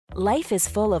Life is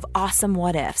full of awesome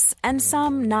what-ifs, and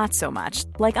some not so much,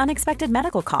 like unexpected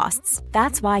medical costs.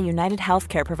 That's why United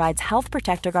Healthcare provides Health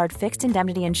Protector Guard fixed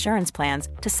indemnity insurance plans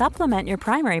to supplement your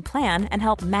primary plan and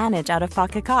help manage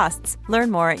out-of-pocket costs.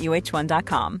 Learn more at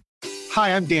uh1.com. Hi,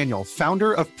 I'm Daniel,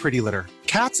 founder of Pretty Litter.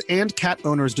 Cats and cat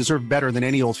owners deserve better than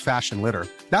any old-fashioned litter.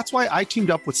 That's why I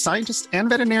teamed up with scientists and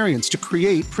veterinarians to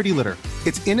create Pretty Litter.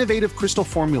 Its innovative crystal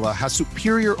formula has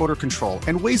superior odor control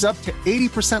and weighs up to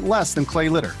 80% less than clay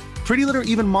litter. Pretty Litter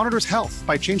even monitors health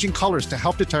by changing colors to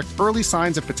help detect early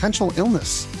signs of potential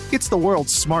illness. It's the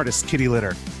world's smartest kitty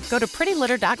litter. Go to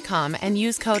prettylitter.com and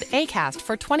use code ACAST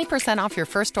for 20% off your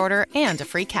first order and a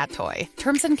free cat toy.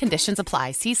 Terms and conditions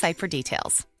apply. See site for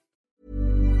details.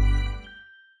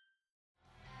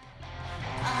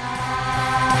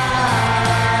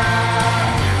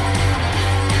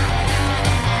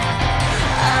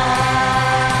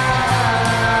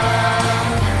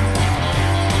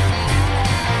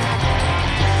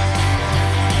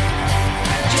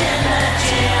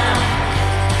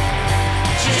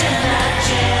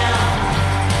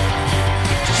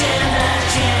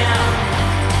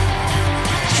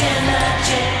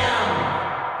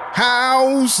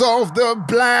 House of the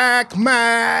Black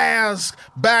Mask,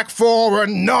 back for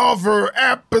another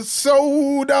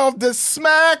episode of the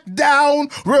SmackDown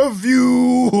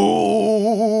review.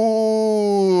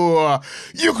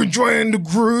 You can join the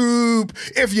group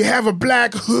if you have a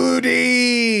black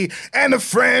hoodie and a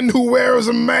friend who wears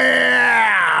a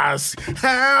mask.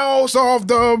 House of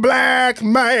the Black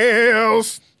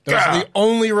Mask. Those are the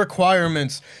only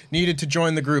requirements needed to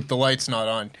join the group. The light's not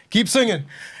on. Keep singing.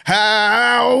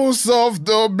 House of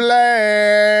the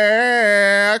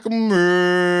Black Mask.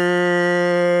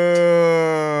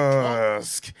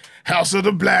 House of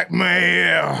the Black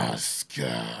Mask.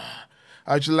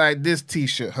 How'd you like this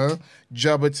t-shirt, huh?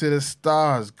 Jubber to the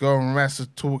stars. Go on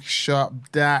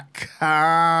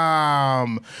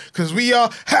WrestleTalkShop.com. Because we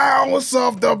are House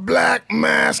of the Black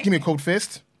Mask. Give me a cold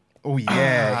fist. Oh,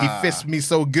 yeah. He fists me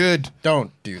so good. Don't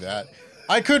do that.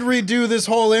 I could redo this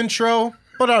whole intro,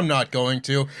 but I'm not going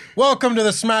to. Welcome to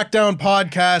the SmackDown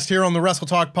podcast here on the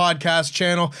WrestleTalk podcast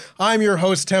channel. I'm your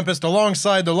host, Tempest,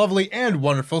 alongside the lovely and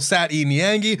wonderful Sat E.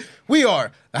 Niangi. We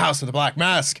are the House of the Black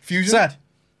Mask. Fusion? Sat.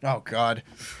 Oh, God.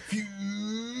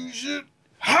 Fusion.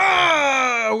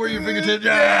 Ha! Where are your fingertips?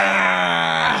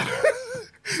 Yeah!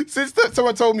 Since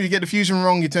someone told me you get the fusion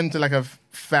wrong, you turn into like a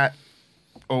fat,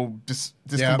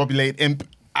 discombobulate imp.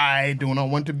 I do not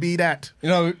want to be that.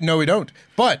 No, we don't.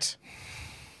 But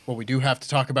what we do have to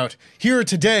talk about here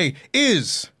today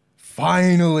is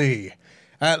finally,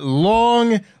 at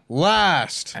long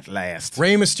last,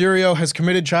 Rey Mysterio has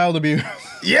committed child abuse.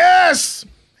 Yes!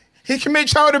 He committed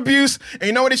child abuse, and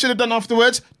you know what he should have done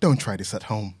afterwards? Don't try this at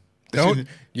home.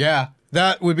 Yeah,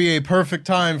 that would be a perfect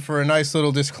time for a nice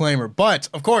little disclaimer. But,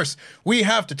 of course, we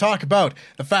have to talk about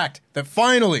the fact that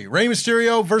finally Rey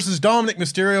Mysterio versus Dominik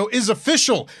Mysterio is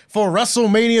official for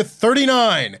WrestleMania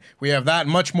 39. We have that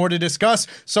and much more to discuss,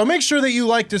 so make sure that you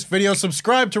like this video,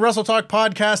 subscribe to WrestleTalk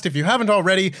Podcast if you haven't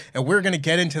already, and we're going to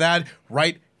get into that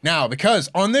right now, because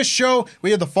on this show,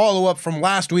 we had the follow-up from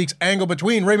last week's angle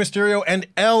between Rey Mysterio and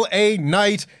LA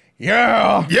Knight.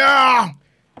 Yeah!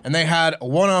 And they had a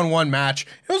one-on-one match.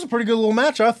 It was a pretty good little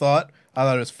match, I thought. I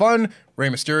thought it was fun. Rey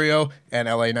Mysterio and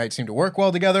LA Knight seemed to work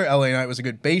well together. LA Knight was a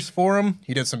good base for him.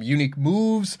 He did some unique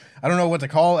moves. I don't know what to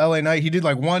call LA Knight. He did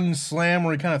like one slam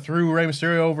where he kind of threw Rey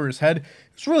Mysterio over his head.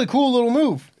 It's a really cool little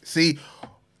move. See,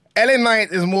 LA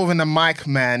Knight is more than a mic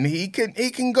man. He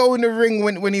can go in the ring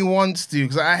when he wants to.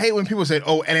 Because I hate when people say,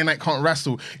 "Oh, LA Knight can't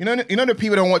wrestle." You know the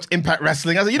people don't watch Impact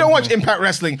Wrestling. I said, "You don't watch Impact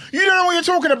Wrestling. You don't know what you're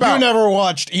talking about." You never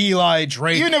watched Eli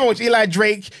Drake. You never watched Eli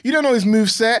Drake. You don't know his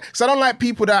moveset. So I don't like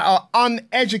people that are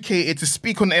uneducated to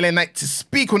speak on LA Knight.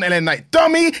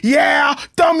 Dummy, yeah.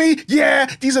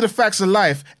 These are the facts of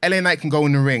life. LA Knight can go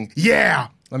in the ring. Yeah.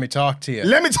 Let me talk to you.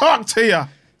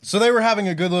 So they were having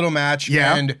a good little match.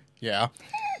 Yeah.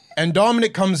 And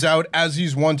Dominik comes out, as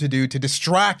he's wont to do, to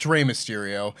distract Rey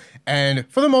Mysterio. And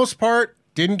for the most part,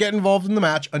 didn't get involved in the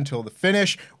match until the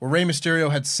finish, where Rey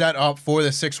Mysterio had set up for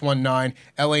the 619.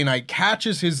 LA Knight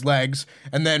catches his legs,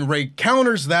 and then Rey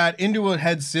counters that into a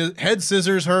head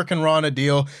scissors, Hurricane Rana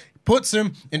deal, puts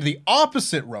him into the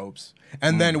opposite ropes,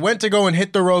 and then went to go and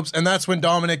hit the ropes, and that's when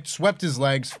Dominik swept his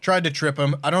legs, tried to trip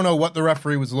him. I don't know what the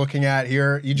referee was looking at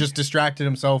here. He just distracted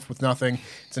himself with nothing.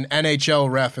 It's an NHL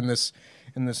ref in this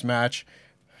match.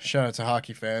 Shout out to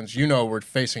hockey fans. You know we're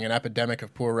facing an epidemic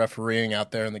of poor refereeing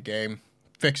out there in the game.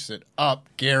 Fix it up,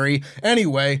 Gary.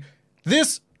 Anyway,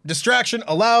 this distraction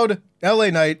allowed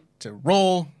LA Knight to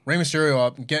roll Rey Mysterio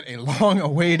up and get a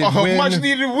long-awaited win.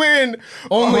 Much-needed win.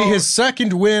 Only his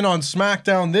second win on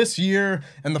SmackDown this year,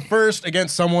 and the first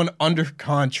against someone under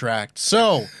contract.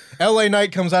 So, LA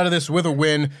Knight comes out of this with a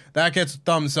win. That gets a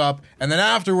thumbs up. And then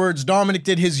afterwards, Dominik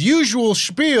did his usual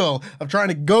spiel of trying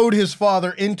to goad his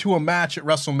father into a match at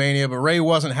WrestleMania, but Rey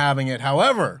wasn't having it.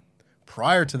 However,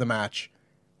 prior to the match,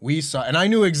 we saw, and I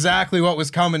knew exactly what was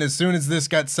coming as soon as this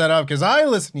got set up, because I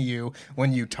listen to you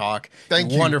when you talk.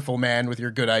 Thank you. Wonderful man with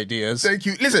your good ideas. Thank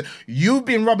you. Listen, you've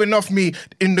been rubbing off me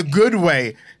in the good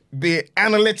way, be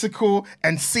analytical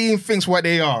and seeing things what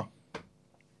they are.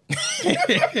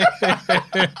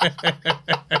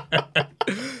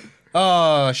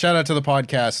 Oh, shout out to the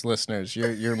podcast listeners.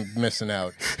 You're missing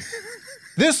out.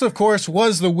 This, of course,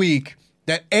 was the week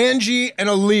that Angie and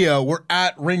Aaliyah were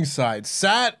at ringside,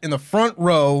 sat in the front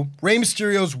row. Rey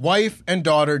Mysterio's wife and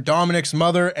daughter, Dominik's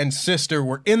mother and sister,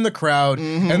 were in the crowd,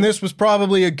 and this was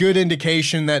probably a good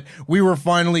indication that we were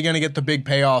finally going to get the big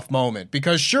payoff moment.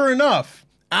 Because sure enough,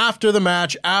 after the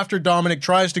match, after Dominik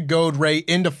tries to goad Rey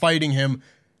into fighting him,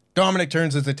 Dominik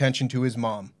turns his attention to his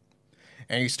mom.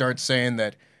 And he starts saying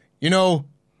that, you know,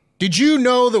 did you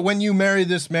know that when you married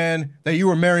this man that you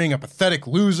were marrying a pathetic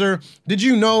loser? Did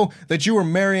you know that you were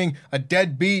marrying a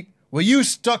deadbeat? Well, you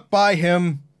stuck by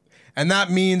him, and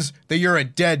that means that you're a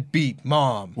deadbeat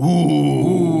mom.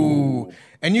 Ooh.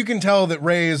 And you can tell that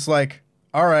Rey is like,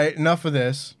 all right, enough of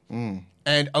this. And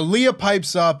Aaliyah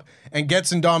pipes up and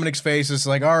gets in Dominik's face. It's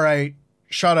like, all right,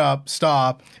 shut up,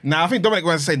 stop. Now, I think Dominik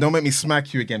wants to say, don't make me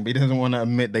smack you again, but he doesn't want to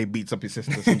admit they beats up his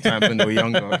sister sometimes when they were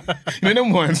younger. You know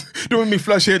them ones? Don't make me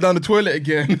flush her down the toilet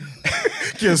again.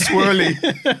 Get swirly.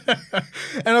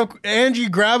 And Angie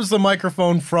grabs the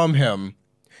microphone from him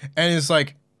and is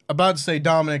like, about to say,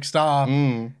 Dominik, stop.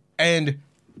 And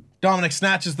Dominik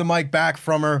snatches the mic back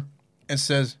from her and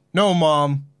says, no,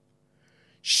 Mom,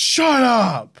 shut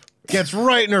up. Gets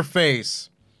right in her face.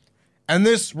 And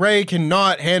this Rey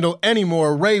cannot handle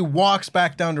anymore. Rey walks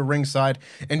back down to ringside,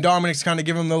 and Dominik's kind of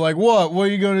giving him the like, what? What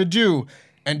are you going to do?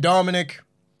 And Dominik,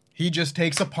 he just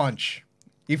takes a punch.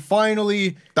 He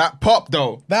finally... That pop,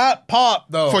 though.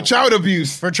 For child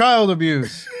abuse. For child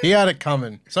abuse. He had it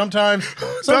coming. Sometimes...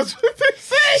 That's what they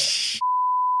say.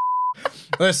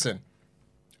 Listen,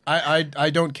 I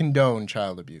don't condone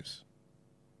child abuse.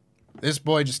 This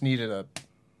boy just needed a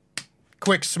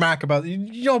quick smack about...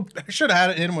 You know, should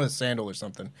have hit him with a sandal or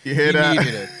something. You hear that? He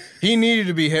needed it. He needed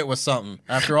to be hit with something.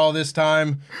 After all this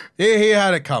time, he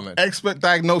had it coming. Expert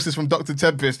diagnosis from Dr.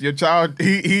 Tempest. Your child,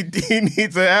 he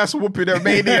needs an ass whooping at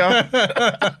Mania.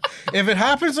 If it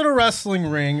happens in a wrestling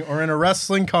ring or in a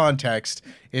wrestling context,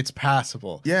 it's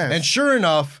passable. Yes. And sure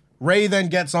enough, Rey then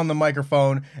gets on the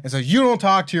microphone and says, you don't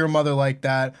talk to your mother like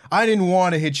that. I didn't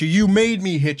want to hit you. You made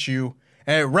me hit you.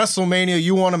 And at WrestleMania,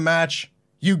 you want a match?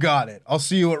 You got it. I'll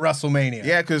see you at WrestleMania.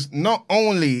 Yeah, because not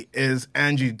only is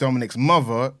Angie Dominik's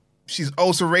mother, she's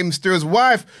also Rey Mysterio's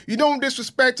wife. You don't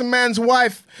disrespect a man's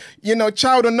wife. You know,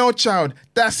 child or no child,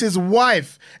 that's his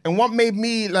wife. And what made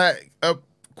me like a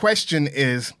question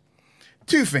is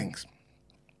two things.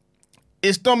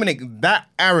 Is Dominik that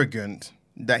arrogant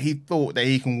that he thought that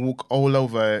he can walk all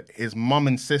over his mom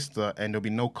and sister and there'll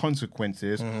be no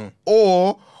consequences?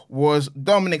 Or was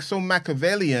Dominik so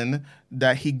Machiavellian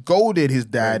that he goaded his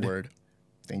dad?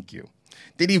 Thank you.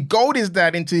 Did he goad his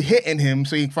dad into hitting him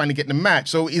so he can finally get the match?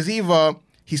 So is either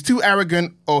he's too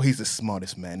arrogant or he's the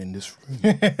smartest man in this room.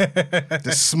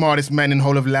 The smartest man in the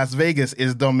whole of Las Vegas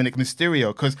is Dominik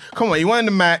Mysterio. Because, come on, he won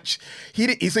the match.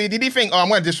 Did he think, I'm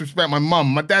going to disrespect my mom?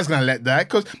 My dad's going to let that?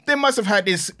 Because they must have had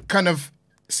this kind of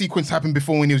sequence happen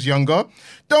before when he was younger.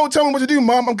 Don't tell me what to do,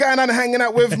 Mom. I'm going out and hanging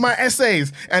out with my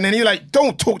essays. And then you're like,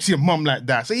 don't talk to your mom like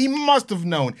that. So he must have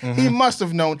known. He must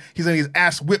have known he's going to get his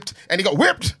ass whipped. And he got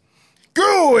whipped.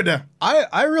 Good. I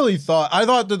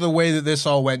thought that the way that this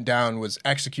all went down was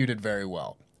executed very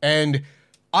well. And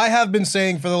I have been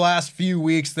saying for the last few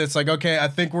weeks that's like, okay, I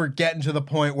think we're getting to the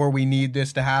point where we need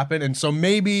this to happen. And so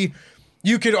maybe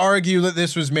you could argue that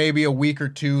this was maybe a week or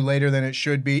two later than it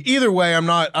should be. Either way, I'm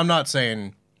not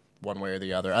saying one way or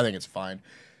the other. I think it's fine.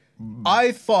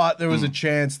 I thought there was a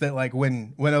chance that like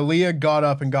when Aaliyah got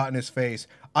up and got in his face,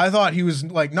 I thought he was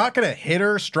like not gonna hit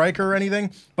her, strike her or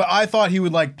anything, but I thought he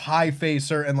would like pie face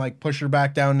her and like push her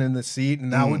back down in the seat,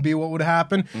 and that would be what would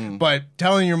happen. But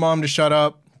telling your mom to shut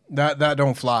up, that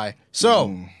don't fly.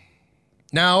 So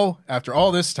now, after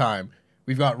all this time,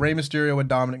 we've got Rey Mysterio and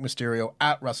Dominik Mysterio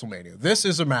at WrestleMania. This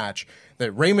is a match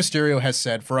that Rey Mysterio has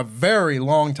said for a very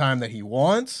long time that he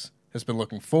wants, has been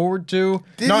looking forward to.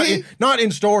 Did he? Not in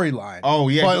storyline. Oh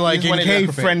yeah, but like in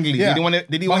kayfabe. friendly. Yeah.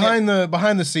 Did he want it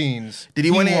behind the scenes? Did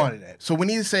he wanted it? So when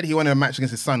he said he wanted a match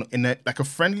against his son in a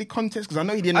friendly contest, because I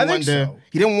know he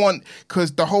didn't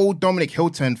because the whole Dominik heel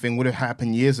turn thing would have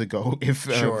happened years ago if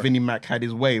Vinnie Mac had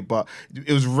his way. But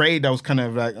it was Ray that was kind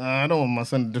of like, I don't want my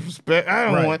son to disrespect.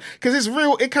 I don't want, because it's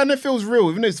real. It kind of feels real,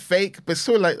 even though it's fake. But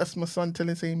still, like, that's my son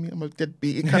saying me I'm a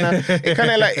deadbeat. It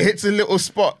kind of like hits a little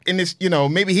spot in this. You know,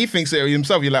 maybe he thinks it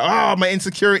himself. You're like, oh, my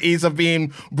insecurities are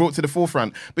being brought to the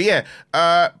forefront. But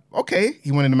yeah, okay,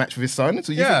 he wanted a match with his son.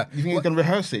 So you think he's going to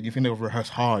rehearse it? You think they'll rehearse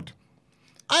hard?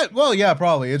 Well, yeah,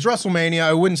 probably. It's WrestleMania.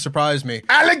 It wouldn't surprise me.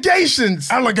 Allegations!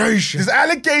 Allegations! There's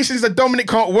allegations that Dominik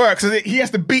can't work, so he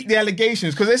has to beat the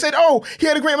allegations. Because they said, oh, he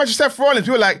had a great match with Seth Rollins.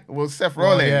 People were like, well, Seth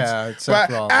Rollins. Yeah, it's Seth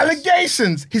Rollins.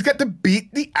 Allegations! He's got to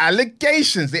beat the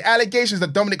allegations. The allegations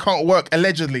that Dominik can't work,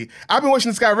 allegedly. I've been watching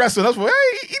this guy wrestle. That's what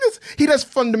he does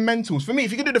fundamentals. For me,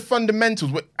 if you can do the fundamentals,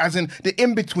 as in the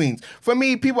in-betweens. For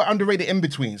me, people underrate the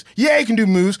in-betweens. Yeah, he can do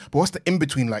moves, but what's the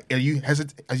in-between like? Are you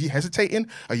hesitating?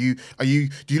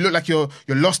 Do you look like you're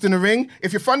lost in the ring?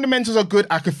 If your fundamentals are good,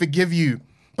 I could forgive you.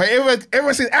 But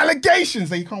everyone says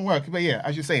allegations that you can't work. But yeah,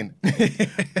 as you're saying, I'm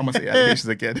going to say allegations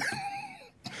again.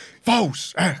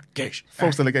 False allegations.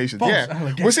 False allegations.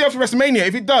 We'll see after WrestleMania.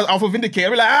 If it does, I'll feel vindicated.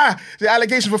 I'll be like, the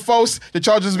allegations were false. The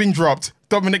charges have been dropped.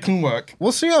 Dominik can work.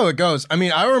 We'll see how it goes. I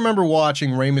mean, I remember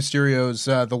watching Rey Mysterio's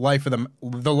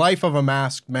The Life of a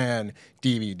Masked Man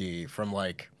DVD from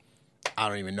like, I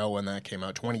don't even know when that came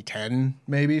out, 2010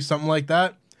 maybe, something like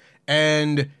that.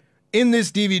 And in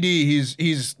this DVD,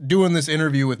 he's doing this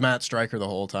interview with Matt Stryker the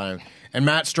whole time. And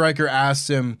Matt Stryker asks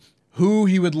him who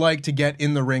he would like to get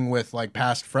in the ring with, like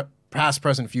past,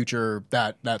 present, future,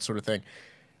 that sort of thing.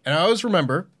 And I always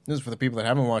remember, this is for the people that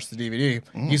haven't watched the DVD,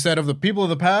 he said of the people of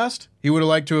the past, he would have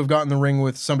liked to have gotten in the ring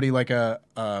with somebody like a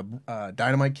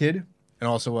Dynamite Kid and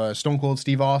also a Stone Cold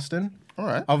Steve Austin. All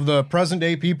right. Of the present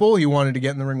day people, he wanted to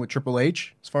get in the ring with Triple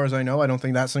H. As far as I know, I don't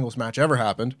think that singles match ever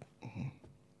happened. Mm-hmm.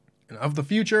 And of the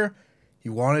future, he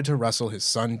wanted to wrestle his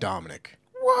son Dominik.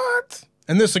 What?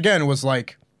 And this again was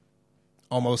like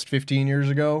almost 15 years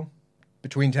ago,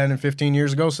 between 10 and 15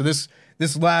 years ago. So this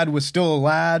lad was still a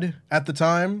lad at the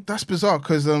time. That's bizarre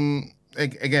because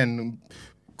again.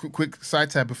 Quick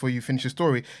side tab before you finish your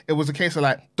story. It was a case of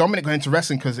like Dominik got into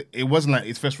wrestling because it wasn't like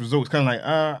his first result. It's kind of like,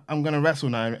 I'm going to wrestle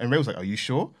now. And Ray was like, are you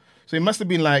sure? So it must have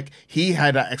been like he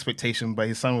had that expectation, but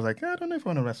his son was like, I don't know if I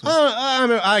want to wrestle. I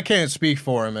mean, I can't speak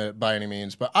for him by any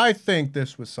means, but I think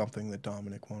this was something that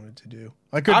Dominik wanted to do.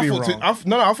 I could be wrong. I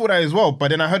thought that as well.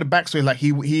 But then I heard the backstory, like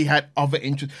he had other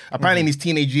interests. Apparently in his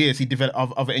teenage years, he developed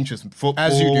other interests, football,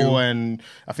 as you do, and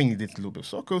I think he did a little bit of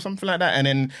soccer or something like that. And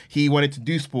then he wanted to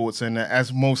do sports. And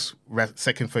as most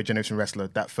second, third generation wrestler,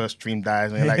 that first dream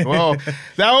dies, and you're like, well,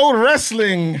 that old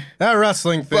wrestling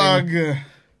thing bug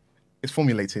is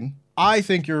formulating. I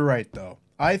think you're right, though.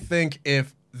 I think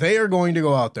if they are going to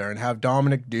go out there and have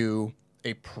Dominik do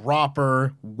a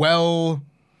proper,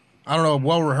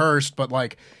 well-rehearsed, but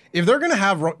like, if they're going to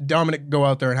have Dominik go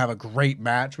out there and have a great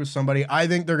match with somebody, I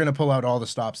think they're going to pull out all the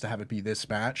stops to have it be this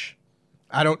match.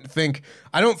 I don't think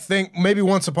maybe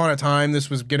once upon a time this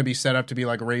was going to be set up to be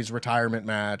like Ray's retirement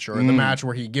match or the match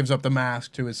where he gives up the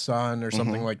mask to his son or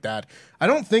something like that. I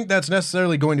don't think that's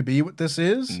necessarily going to be what this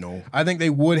is. No. I think they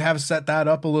would have set that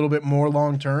up a little bit more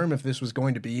long term if this was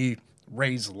going to be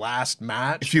Ray's last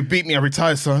match. If you beat me, I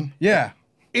retire, son. Yeah.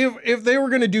 If they were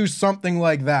going to do something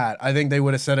like that, I think they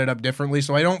would have set it up differently.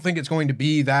 So I don't think it's going to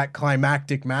be that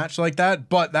climactic match like that.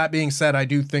 But that being said, I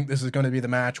do think this is going to be the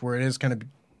match where it is going to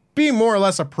be more or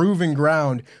less a proving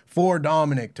ground for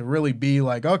Dominik to really be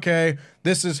like, okay,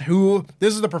 this is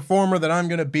the performer that I'm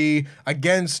going to be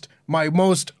against my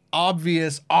most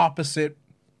obvious opposite,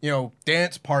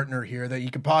 dance partner here that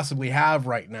you could possibly have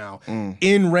right now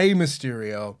in Rey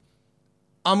Mysterio.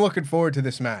 I'm looking forward to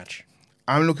this match.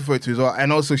 I'm looking forward to it as well.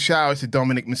 And also shout out to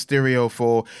Dominik Mysterio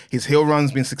for his heel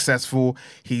run's been successful.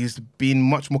 He's been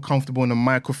much more comfortable in the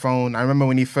microphone. I remember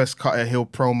when he first cut a heel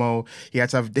promo, he had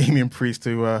to have Damian Priest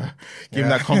to give him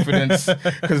that confidence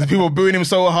because people were booing him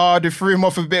so hard, they threw him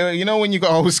off a bit. You know when you got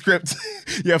a whole script,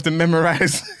 you have to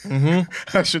memorize.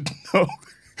 I should know.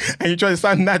 And you try to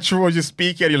sound natural as you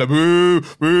speak, and you're like, boo,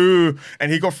 boo.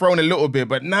 And he got thrown a little bit.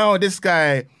 But now this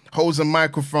guy holds a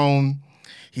microphone.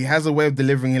 He has a way of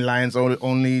delivering in lines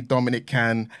only Dominik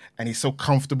can, and he's so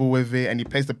comfortable with it, and he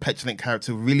plays the petulant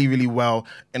character really, really well,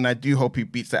 and I do hope he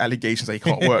beats the allegations that he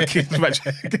can't work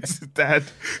against his dad.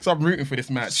 So I'm rooting for this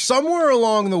match. Somewhere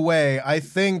along the way, I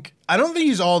don't think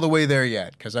he's all the way there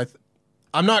yet, because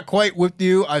I'm not quite with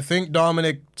you. I think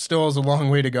Dominik still has a long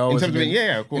way to go.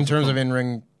 In terms of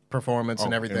in-ring performance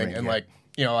and everything. And like,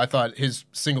 you know, I thought his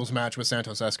singles match with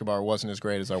Santos Escobar wasn't as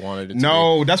great as I wanted it to be.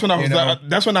 No, that's when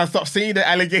I thought seeing the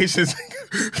allegations.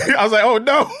 I was like, oh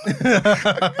no.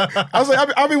 I was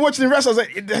like, I've been watching the wrestle. I was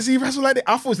like, does he wrestle like that?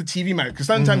 I thought it was a TV match because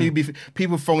sometimes you'd be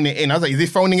people phoning it in. I was like, is he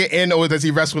phoning it in or does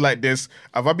he wrestle like this?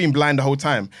 Have I been blind the whole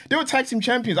time? They were tag team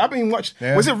champions. I've been watching.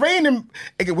 Yeah. Was it Rain?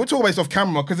 Again, we'll talk about this off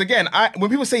camera because again, when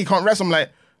people say he can't wrestle, I'm like,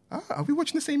 are we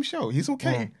watching the same show? He's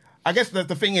okay. I guess the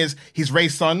thing is, he's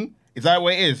Ray's son. Is that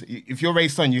what it is? If you're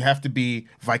Ray's son, you have to be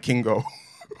Vikingo.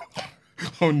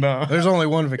 Oh, no. There's only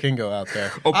one Vikingo out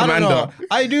there. Oh, Commander.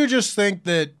 I do just think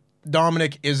that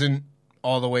Dominik isn't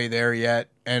all the way there yet.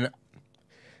 And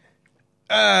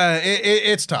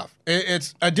it's tough.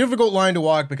 It's a difficult line to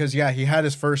walk because, yeah, he had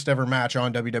his first ever match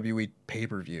on WWE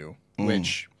pay-per-view,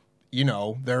 which, you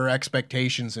know, there are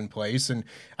expectations in place. And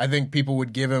I think people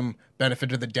would give him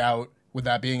benefit of the doubt with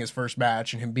that being his first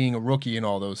match and him being a rookie and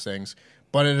all those things.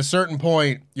 But at a certain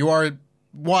point, you are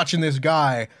watching this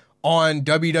guy on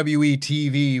WWE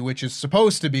TV, which is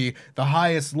supposed to be the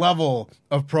highest level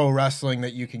of pro wrestling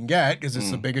that you can get because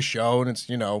it's the biggest show and it's,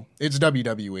 you know, it's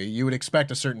WWE. You would expect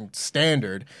a certain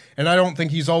standard. And I don't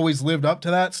think he's always lived up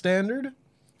to that standard.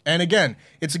 And again,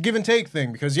 it's a give and take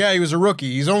thing because, yeah, he was a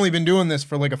rookie. He's only been doing this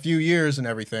for like a few years and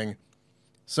everything.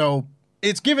 So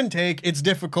it's give and take. It's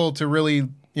difficult to really,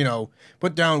 you know,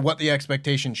 put down what the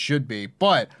expectation should be.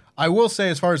 But I will say,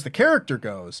 as far as the character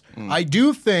goes, I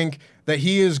do think that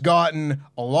he has gotten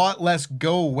a lot less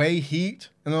go-away heat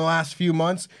in the last few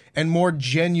months and more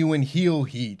genuine heel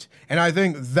heat. And I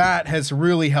think that has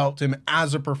really helped him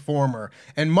as a performer.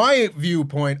 And my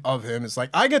viewpoint of him is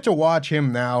like, I get to watch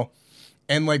him now.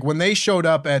 And like when they showed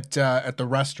up at the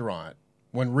restaurant,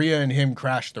 when Rhea and him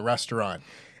crashed the restaurant,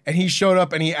 and he showed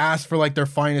up and he asked for like their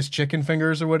finest chicken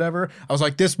fingers or whatever, I was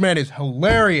like, this man is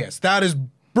hilarious. That is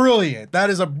brilliant. That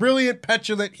is a brilliant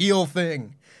petulant heel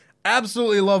thing.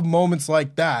 Absolutely love moments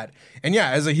like that. And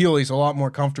yeah, as a heel, he's a lot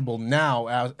more comfortable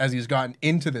now as he's gotten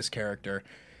into this character.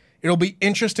 It'll be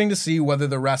interesting to see whether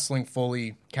the wrestling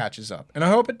fully catches up. And I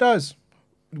hope it does.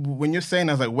 When you're saying,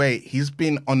 I was like, wait, he's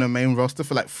been on the main roster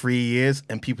for like 3 years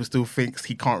and people still think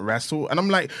he can't wrestle. And I'm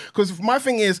like, because my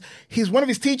thing is, one of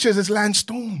his teachers is Lance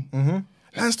Storm.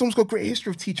 Mm-hmm. Lance Storm's got a great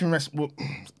history of teaching wrestling. Well,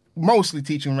 mostly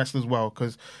teaching wrestling as well,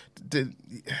 because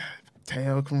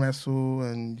Teo can wrestle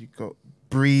and you got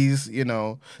Breeze, you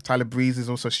know, Tyler Breeze is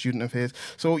also a student of his.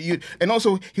 So and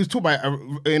also he was taught by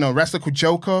a wrestler called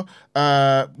Joker,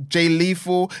 Jay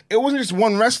Lethal. It wasn't just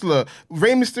one wrestler.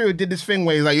 Rey Mysterio did this thing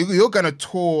where he's like, you're gonna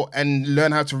tour and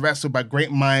learn how to wrestle by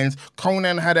great minds.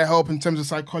 Conan had a help in terms of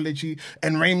psychology,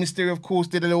 and Rey Mysterio, of course,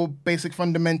 did a little basic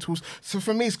fundamentals. So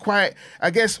for me, it's quite,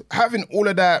 I guess, having all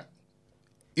of that,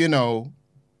 you know,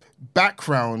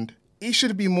 background, he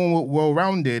should be more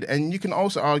well-rounded. And you can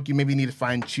also argue maybe he need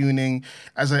fine-tuning.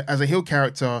 As a heel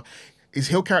character, his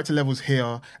heel character level's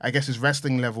here. I guess his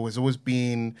wrestling level has always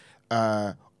been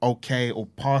okay or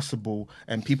passable,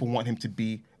 and people want him to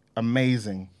be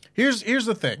amazing. Here's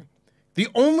the thing. The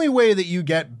only way that you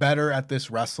get better at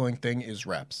this wrestling thing is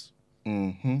reps.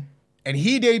 Mm-hmm. And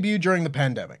he debuted during the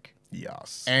pandemic.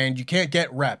 Yes. And you can't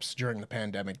get reps during the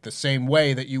pandemic the same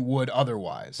way that you would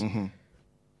otherwise. Mm-hmm.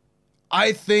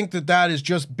 I think that has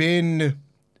just been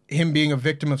him being a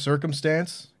victim of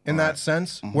circumstance in that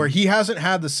sense, where he hasn't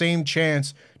had the same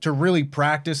chance to really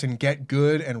practice and get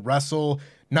good and wrestle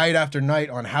night after night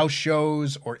on house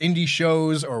shows or indie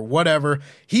shows or whatever.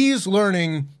 He's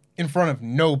learning in front of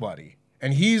nobody.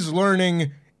 And he's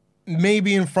learning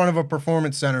maybe in front of a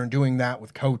performance center and doing that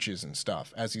with coaches and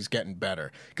stuff as he's getting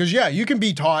better. Because, yeah, you can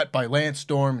be taught by Lance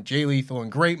Storm, Jay Lethal, and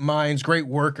great minds, great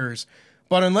workers.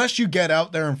 But unless you get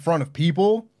out there in front of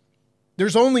people,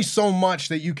 there's only so much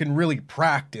that you can really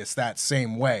practice that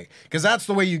same way. Because that's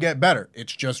the way you get better.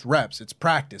 It's just reps. It's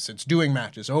practice. It's doing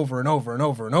matches over and over and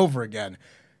over and over again.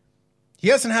 He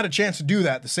hasn't had a chance to do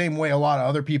that the same way a lot of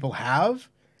other people have.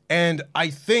 And I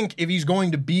think if he's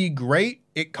going to be great,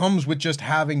 it comes with just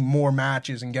having more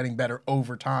matches and getting better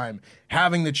over time.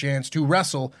 Having the chance to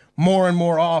wrestle more and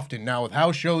more often. Now with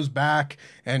house shows back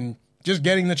and just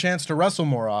getting the chance to wrestle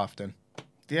more often.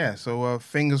 Yeah, so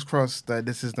fingers crossed that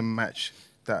this is the match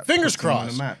that fingers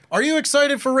crossed. On the map. Are you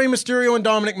excited for Rey Mysterio and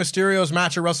Dominik Mysterio's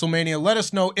match at WrestleMania? Let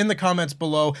us know in the comments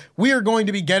below. We are going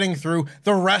to be getting through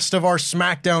the rest of our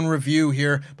SmackDown review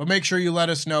here, but make sure you let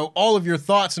us know all of your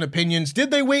thoughts and opinions.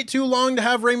 Did they wait too long to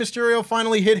have Rey Mysterio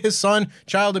finally hit his son?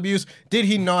 Child abuse? Did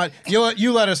he not?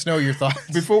 You let us know your thoughts.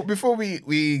 Before we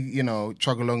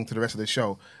chug along to the rest of the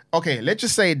show. Okay, let's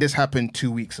just say this happened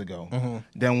 2 weeks ago. Mm-hmm.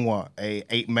 Then what? A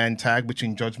 8-man tag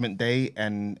between Judgment Day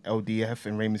and LDF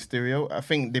and Rey Mysterio. I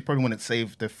think they probably want to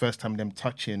save the first time them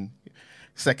touching.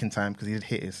 second time, because he did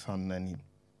hit his son, and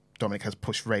Dominik has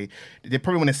pushed Ray. They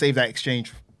probably want to save that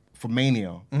exchange for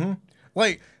Mania. Mm-hmm.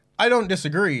 Like, I don't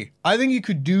disagree. I think you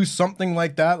could do something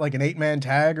like that, like an 8-man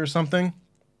tag or something,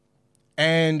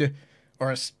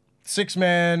 or a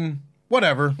 6-man,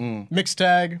 whatever, mixed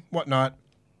tag, whatnot.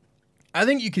 I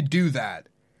think you could do that.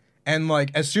 And, like,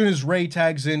 as soon as Ray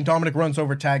tags in, Dominik runs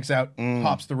over, tags out,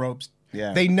 hops the ropes.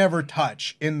 Yeah. They never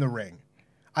touch in the ring.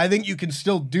 I think you can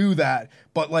still do that,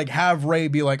 but, like, have Ray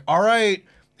be like, all right,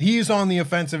 he's on the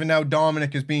offensive, and now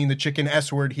Dominik is being the chicken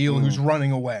S-word heel who's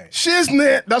running away.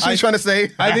 Shiznit! That's what he's trying to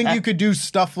say. I think you could do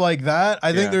stuff like that.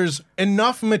 I think there's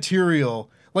enough material.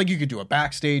 Like, you could do a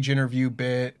backstage interview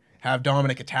bit, have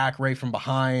Dominik attack Ray from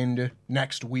behind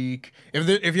next week.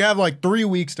 If you have, like, 3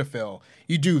 weeks to fill,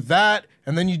 you do that,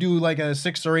 and then you do, like, a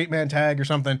 6 or 8-man tag or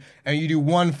something, and you do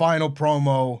one final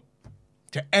promo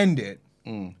to end it.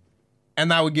 And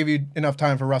that would give you enough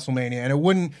time for WrestleMania. And it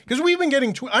wouldn't... Because we've been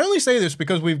getting... I only say this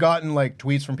because we've gotten, like,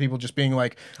 tweets from people just being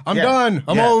like, I'm done.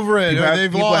 I'm over it.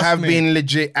 People have been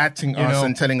legit acting us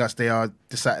and telling us they are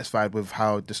dissatisfied with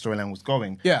how the storyline was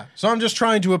going. Yeah. So I'm just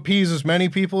trying to appease as many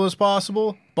people as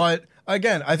possible. But,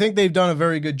 again, I think they've done a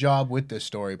very good job with this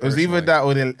story, personally. It was either that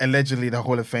or allegedly the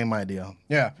Hall of Fame idea.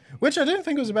 Yeah. Which I didn't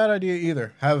think was a bad idea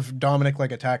either. Have Dominik,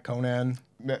 like, attack Conan...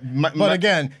 But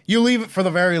again, you leave it for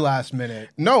the very last minute.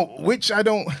 No, which I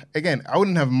don't... Again, I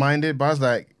wouldn't have minded, but I was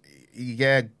like,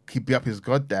 yeah, he'd be up his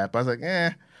goddad. But I was like,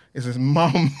 it's his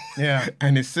mom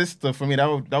and his sister. For me, that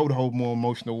would hold more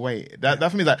emotional weight. That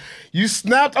for me is like, you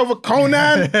snapped over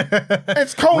Conan?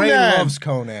 It's Conan. Ray loves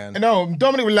Conan. No,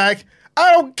 Dominik was like,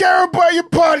 I don't care about your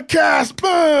podcast.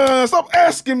 Stop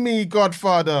asking me,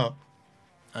 Godfather.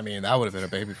 I mean, that would have been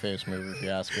a babyface move if you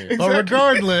ask me. Exactly. But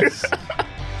regardless...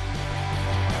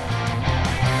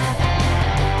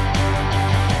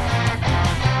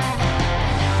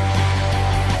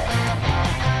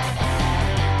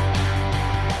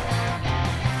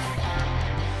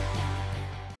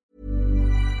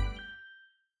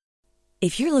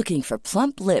 If you're looking for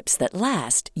plump lips that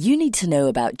last, you need to know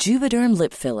about Juvederm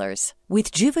lip fillers.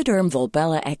 With Juvederm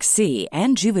Volbella XC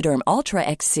and Juvederm Ultra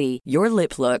XC, your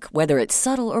lip look, whether it's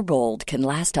subtle or bold, can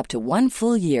last up to 1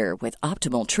 full year with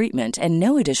optimal treatment and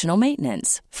no additional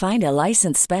maintenance. Find a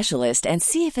licensed specialist and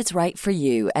see if it's right for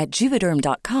you at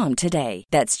Juvederm.com today.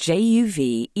 That's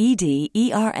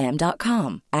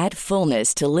JUVEDERM.com. Add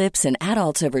fullness to lips in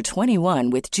adults over 21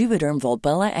 with Juvederm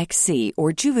Volbella XC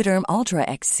or Juvederm Ultra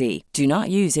XC. Do not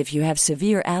use if you have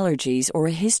severe allergies or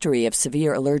a history of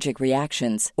severe allergic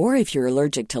reactions, or if you're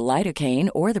allergic to lidocaine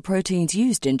or the proteins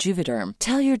used in Juvederm.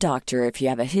 Tell your doctor if you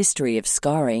have a history of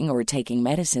scarring or taking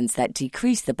medicines that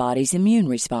decrease the body's immune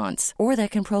response or that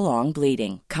can prolong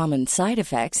bleeding. Common side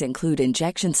effects include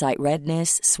injection site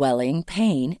redness, swelling,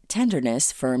 pain,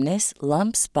 tenderness, firmness,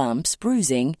 lumps, bumps,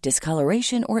 bruising,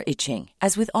 discoloration, or itching.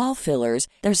 As with all fillers,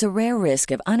 there's a rare risk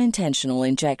of unintentional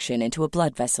injection into a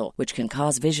blood vessel, which can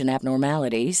cause vision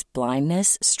abnormalities,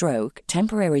 blindness, stroke,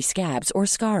 temporary scabs, or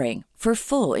scarring. For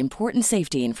full, important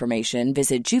safety information,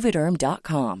 visit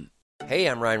Juvederm.com. Hey,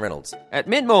 I'm Ryan Reynolds. At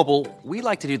Mint Mobile, we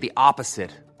like to do the opposite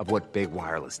of what Big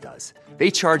Wireless does. They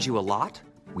charge you a lot,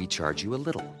 we charge you a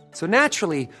little. So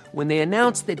naturally, when they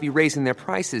announced they'd be raising their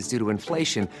prices due to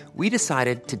inflation, we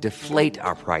decided to deflate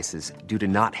our prices due to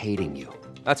not hating you.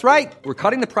 That's right. We're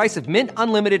cutting the price of Mint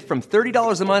Unlimited from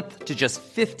 $30 a month to just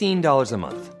 $15 a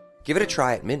month. Give it a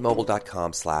try at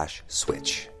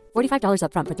mintmobile.com/switch. $45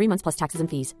 up front for 3 months plus taxes and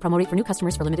fees. Promo rate for new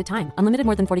customers for limited time. Unlimited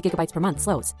more than 40 gigabytes per month.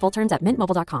 Slows full terms at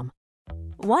mintmobile.com.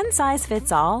 One size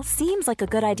fits all seems like a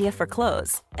good idea for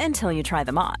clothes until you try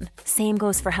them on. Same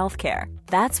goes for healthcare.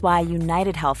 That's why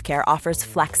United Healthcare offers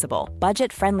flexible,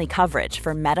 budget-friendly coverage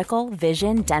for medical,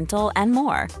 vision, dental, and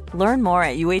more. Learn more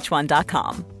at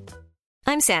uh1.com.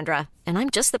 I'm Sandra, and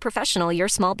I'm just the professional your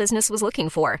small business was looking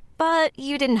for. But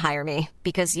you didn't hire me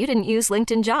because you didn't use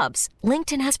LinkedIn Jobs.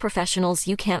 LinkedIn has professionals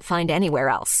you can't find anywhere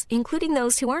else, including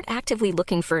those who aren't actively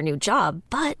looking for a new job,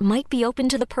 but might be open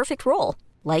to the perfect role,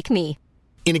 like me.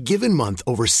 In a given month,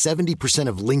 over 70%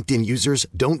 of LinkedIn users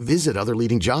don't visit other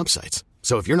leading job sites.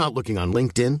 So if you're not looking on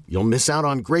LinkedIn, you'll miss out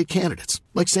on great candidates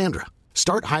like Sandra.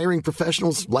 Start hiring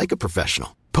professionals like a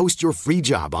professional. Post your free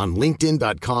job on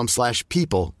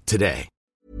linkedin.com/people today.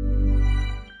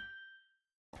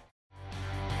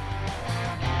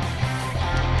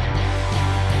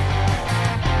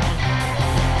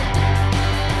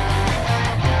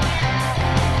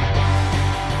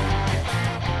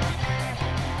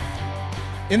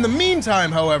 In the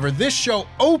meantime, however, this show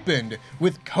opened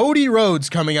with Cody Rhodes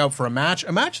coming out for a match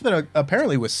that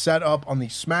apparently was set up on the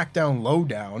SmackDown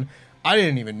Lowdown. I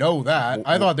didn't even know that.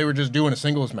 I thought they were just doing a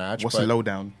singles match. What's the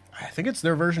Lowdown? I I think it's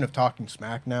their version of Talking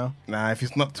Smack now. Nah, if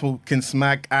it's not Talking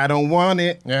Smack, I don't want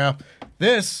it. Yeah.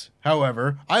 This,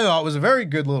 however, I thought was a very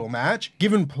good little match.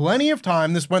 Given plenty of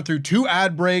time, this went through 2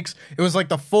 ad breaks. It was like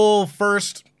the full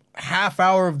first half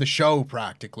hour of the show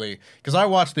practically, because I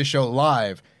watched this show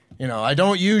live. You know, I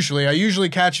usually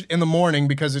catch it in the morning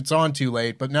because it's on too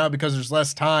late, but now because there's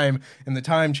less time and the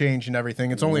time change and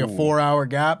everything, it's only a 4-hour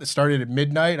gap. It started at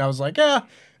midnight. I was like,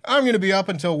 I'm going to be up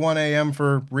until 1 a.m.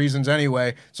 for reasons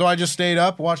anyway. So I just stayed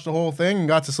up, watched the whole thing, and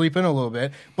got to sleep in a little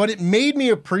bit. But it made me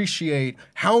appreciate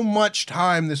how much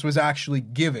time this was actually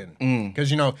given. Because,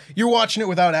 you know, you're watching it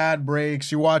without ad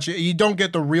breaks. You don't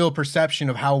get the real perception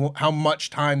of how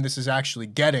much time this is actually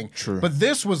getting. True. But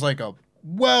this was like a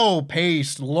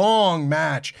well-paced, long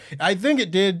match. I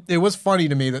think it was funny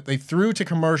to me that they threw to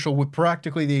commercial with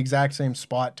practically the exact same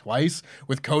spot twice,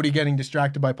 with Cody getting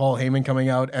distracted by Paul Heyman coming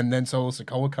out and then Solo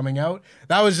Sikoa coming out.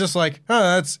 That was just like,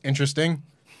 that's interesting.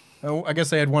 I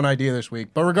guess they had one idea this week.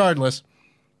 But regardless,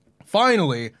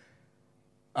 finally,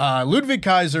 Ludwig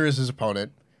Kaiser is his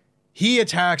opponent. He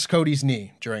attacks Cody's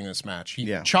knee during this match.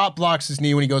 He chop blocks his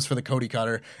knee when he goes for the Cody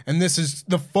cutter, and this is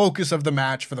the focus of the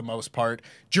match for the most part.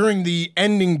 During the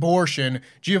ending portion,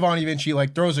 Giovanni Vinci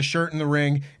throws a shirt in the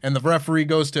ring, and the referee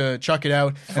goes to chuck it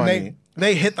out, and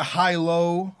they hit the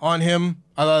high-low on him.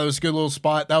 I thought it was a good little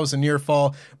spot. That was a near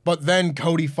fall, but then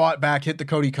Cody fought back, hit the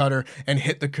Cody cutter, and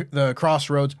hit the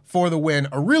crossroads for the win.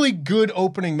 A really good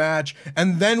opening match,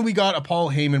 and then we got a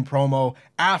Paul Heyman promo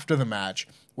after the match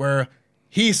where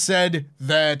he said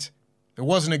that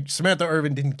Samantha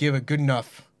Irvin didn't give a good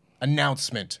enough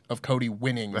announcement of Cody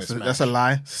winning this match. That's a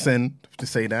lie. Sin to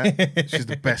say that. She's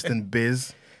the best in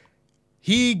biz.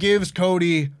 He gives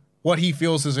Cody what he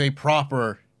feels is a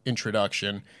proper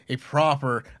introduction, a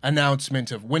proper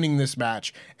announcement of winning this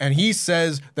match. And he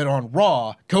says that on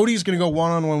Raw, Cody's going to go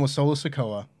one-on-one with Solo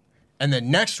Sikoa. And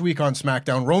then next week on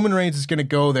SmackDown, Roman Reigns is going to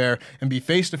go there and be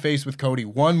face-to-face with Cody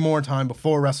one more time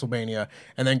before WrestleMania.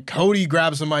 And then Cody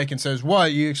grabs the mic and says,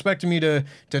 what, you expecting me to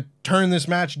turn this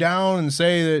match down and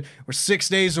say that we're 6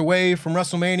 days away from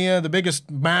WrestleMania, the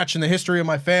biggest match in the history of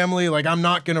my family? I'm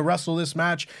not going to wrestle this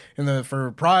match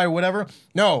for pride or whatever.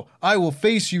 No, I will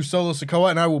face you, Solo Sikoa,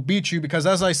 and I will beat you because,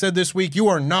 as I said this week, you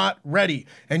are not ready.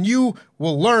 And you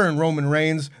will learn, Roman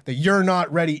Reigns, that you're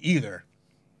not ready either.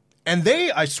 And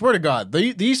I swear to God,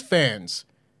 these fans,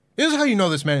 this is how you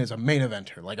know this man is a main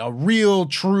eventer, like a real,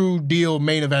 true deal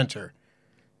main eventer.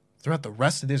 Throughout the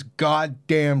rest of this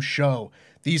goddamn show,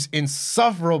 these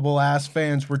insufferable-ass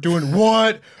fans were doing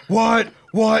what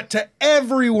to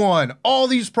everyone. All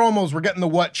these promos were getting the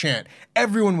what chant.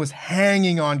 Everyone was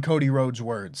hanging on Cody Rhodes'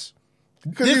 words.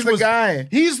 Because he's the guy.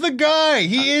 He's the guy.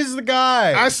 He is the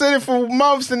guy. I said it for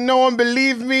months and no one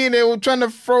believed me, and they were trying to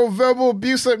throw verbal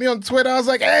abuse at me on Twitter. I was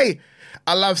like, hey,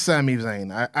 I love Sami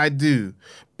Zayn. I do.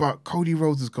 But Cody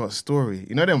Rhodes has got a story.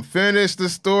 You know them? Finish the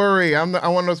story. I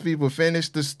want those people to finish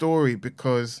the story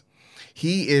because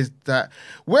he is that.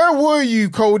 Where were you,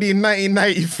 Cody, in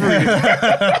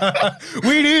 1993?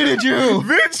 We needed you.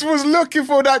 Vince was looking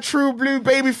for that true blue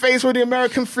baby face with the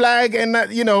American flag, and that,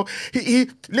 he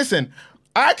listen.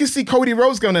 I can see Cody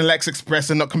Rhodes going to Lex Express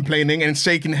and not complaining and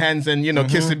shaking hands and,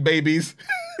 kissing babies.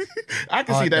 I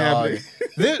can see that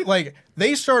happening.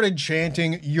 They started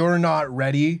chanting, "You're not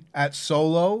ready" at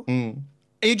Solo.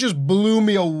 It just blew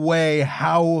me away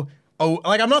how...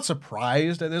 I'm not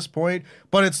surprised at this point,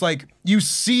 but it's like you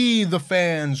see the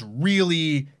fans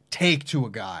really take to a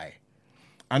guy.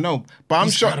 I know, but I'm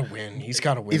sure... He's got to win. He's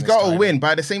got to win. He's got to win,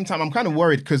 but at the same time, I'm kind of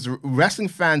worried because wrestling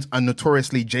fans are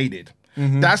notoriously jaded.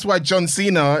 That's why John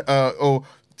Cena,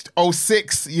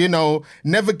 06,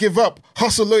 never give up,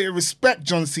 hustle, loyal, respect.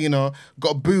 John Cena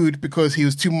got booed because he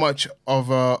was too much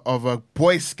of a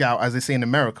Boy Scout, as they say in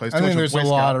America. I think there's a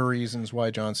lot of reasons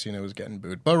why John Cena was getting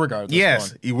booed, but regardless,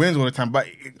 yes, he wins all the time. But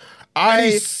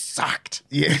he sucked.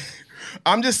 Yeah,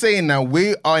 I'm just saying now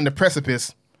we are in the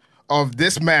precipice of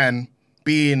this man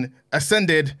being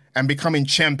ascended and becoming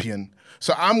champion.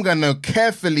 So I'm gonna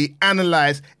carefully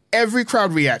analyze every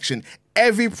crowd reaction,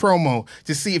 every promo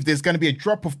to see if there's going to be a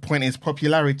drop-off point in his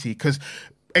popularity. Because,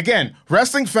 again,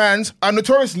 wrestling fans are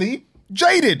notoriously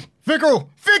jaded. Fickle,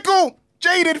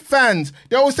 jaded fans.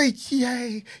 They always say,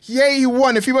 yay, he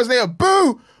won. If he was there,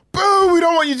 boo, we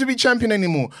don't want you to be champion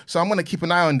anymore. So I'm going to keep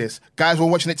an eye on this. Guys, we're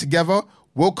watching it together.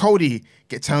 Will Cody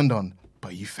get turned on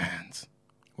by you fans?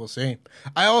 We'll see.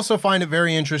 I also find it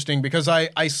very interesting because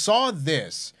I saw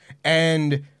this,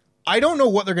 and I don't know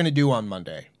what they're going to do on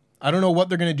Monday. I don't know what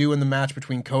they're going to do in the match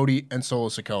between Cody and Solo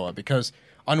Sikoa because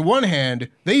on one hand,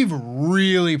 they've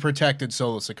really protected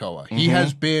Solo Sikoa. He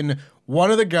has been one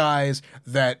of the guys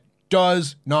that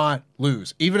does not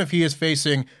lose. Even if he is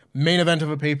facing main event of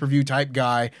a pay-per-view type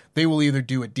guy, they will either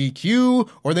do a DQ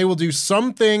or they will do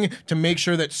something to make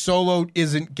sure that Solo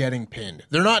isn't getting pinned.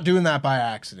 They're not doing that by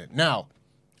accident. Now,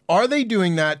 are they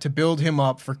doing that to build him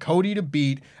up for Cody to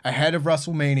beat ahead of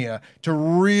WrestleMania to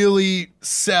really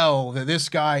sell that this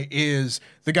guy is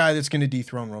the guy that's going to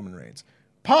dethrone Roman Reigns?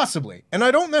 Possibly. And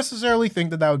I don't necessarily think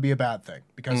that that would be a bad thing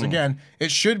because, again,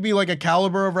 it should be like a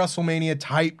caliber of WrestleMania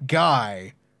type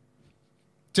guy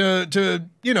to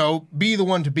you know, be the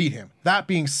one to beat him. That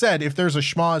being said, if there's a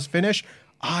schmozz finish,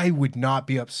 I would not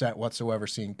be upset whatsoever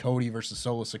seeing Cody versus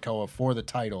Solo Sikoa for the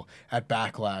title at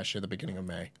Backlash at the beginning of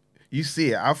May. You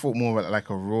see it. I thought more about like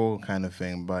a Raw kind of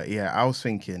thing, but yeah, I was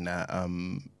thinking that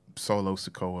Solo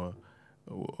Sikoa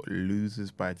loses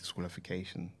by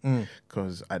disqualification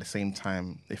because at the same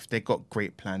time, if they got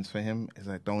great plans for him, it's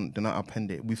like do not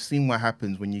upend it. We've seen what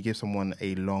happens when you give someone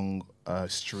a long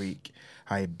streak,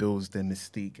 how it builds their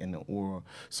mystique and the aura.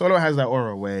 Solo has that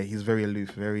aura where he's very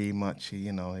aloof, very much,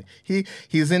 you know,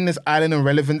 he's in this island of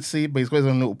relevancy, but he's got his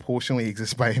own little portion where he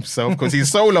exists by himself because he's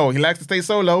solo. He likes to stay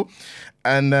solo,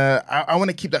 and I want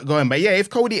to keep that going. But yeah, if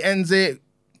Cody ends it,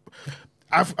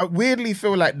 I weirdly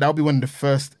feel like that'll be one of the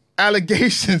first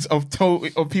allegations of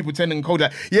people telling Cody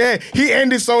that, yeah, he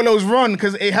ended Solo's run,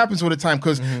 because it happens all the time,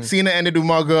 because Cena ended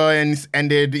Umaga and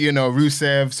ended, you know,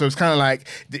 Rusev, so it's kind of like,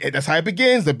 that's how it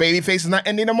begins, the babyface is not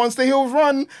ending a Monster Hill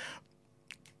run.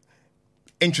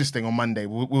 Interesting on Monday,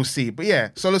 we'll see. But yeah,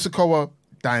 Solo Sikoa,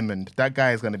 Diamond, that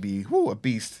guy is going to be a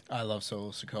beast. I love Solo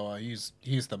Sikoa,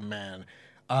 he's the man.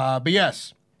 But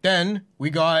yes, then we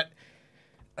got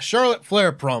a Charlotte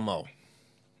Flair promo,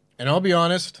 and I'll be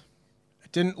honest,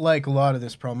 didn't like a lot of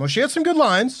this promo. She had some good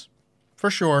lines, for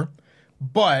sure,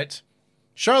 but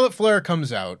Charlotte Flair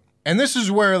comes out, and this is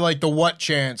where, like, the what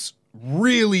chance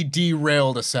really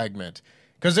derailed a segment,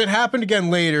 because it happened again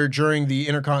later during the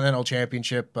Intercontinental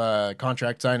Championship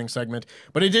contract signing segment,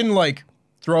 but it didn't, like,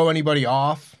 throw anybody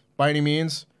off by any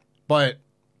means, but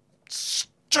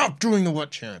stop doing the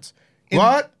what chance.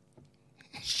 What?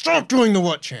 Stop doing the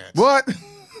what chance. What?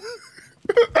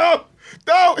 No!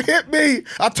 Don't hit me!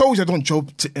 I told you I don't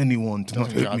joke to anyone. Do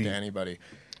not hit me. To anybody.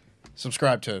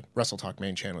 Subscribe to Wrestle Talk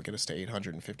main channel. Get us to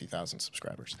 850,000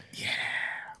 subscribers. Yeah.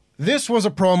 This was a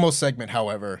promo segment,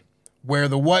 however, where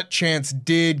the what chance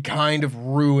did kind of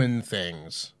ruin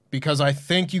things, because I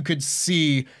think you could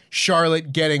see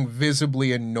Charlotte getting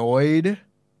visibly annoyed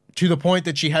to the point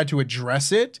that she had to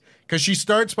address it, because she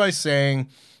starts by saying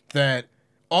that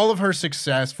all of her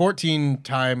success,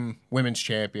 14-time women's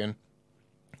champion,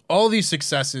 all these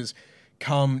successes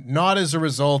come not as a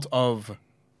result of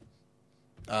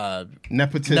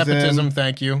nepotism,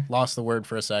 thank you. Lost the word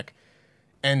for a sec.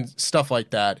 And stuff like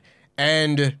that.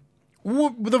 And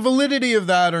the validity of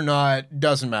that or not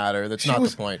doesn't matter. That's not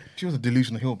the point. She was a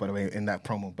delusional heel, by the way, in that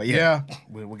promo. But yeah.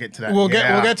 We'll get to that. We'll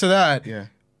get to that. Yeah.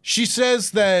 She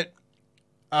says that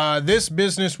this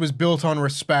business was built on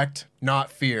respect,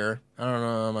 not fear. I don't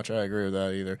know how much I agree with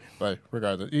that either, but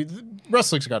regardless,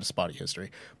 wrestling's got a spotty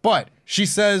history. But she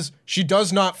says she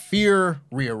does not fear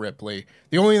Rhea Ripley.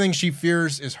 The only thing she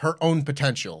fears is her own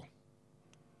potential.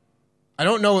 I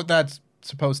don't know what that's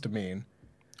supposed to mean.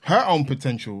 Her own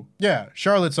potential? Yeah,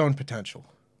 Charlotte's own potential.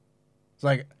 It's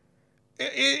like,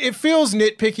 it feels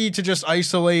nitpicky to just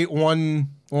isolate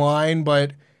one line,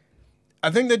 but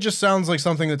I think that just sounds like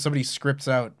something that somebody scripts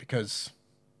out because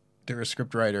they're a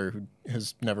scriptwriter who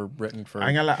has never written for.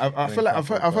 I feel like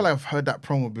I've heard that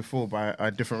promo before by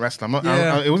a different wrestler.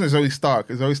 It wasn't Zoe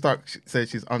Stark. Zoe Stark said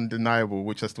she's undeniable,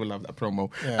 which I still love that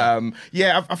promo.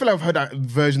 Yeah, I feel like I've heard that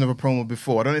version of a promo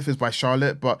before. I don't know if it's by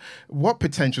Charlotte, but what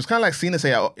potential? It's kind of like Cena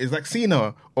saying, it's like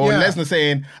Cena or Lesnar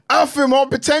saying, I feel more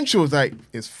potential. It's like,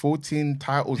 is 14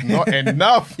 titles not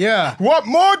enough? Yeah. What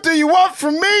more do you want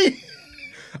from me?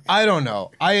 I don't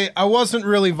know. I wasn't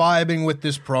really vibing with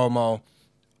this promo.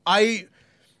 I've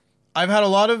had a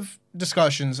lot of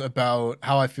discussions about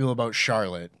how I feel about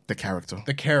Charlotte. The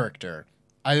character.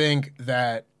 I think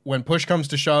that when push comes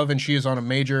to shove and she is on a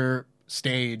major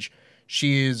stage,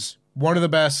 she is one of the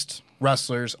best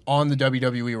wrestlers on the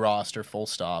WWE roster, full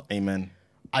stop. Amen.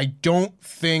 I don't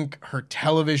think her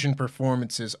television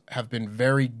performances have been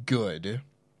very good.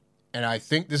 And I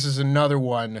think this is another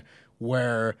one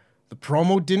where the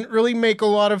promo didn't really make a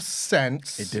lot of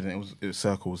sense. It didn't. It was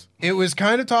circles. It was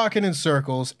kind of talking in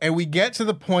circles, and we get to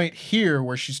the point here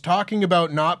where she's talking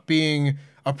about not being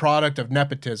a product of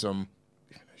nepotism,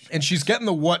 and she's getting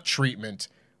the what treatment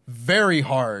very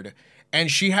hard, and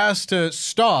she has to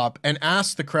stop and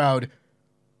ask the crowd,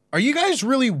 are you guys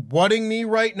really whatting me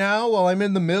right now while I'm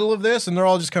in the middle of this? And they're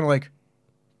all just kind of like,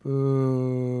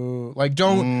 boo. Like,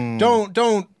 don't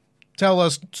tell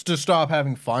us to stop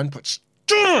having fun, but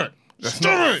That's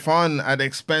not fun at the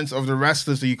expense of the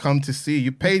wrestlers that you come to see.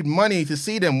 You paid money to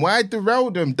see them. Why derail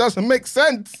them? Doesn't make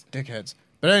sense. Dickheads.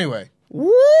 But anyway.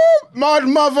 Woo! Mad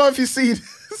mother, if you see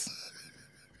this.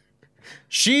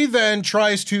 She then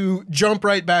tries to jump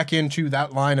right back into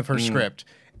that line of her script.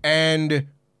 And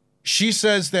she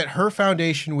says that her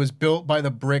foundation was built by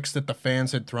the bricks that the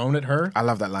fans had thrown at her. I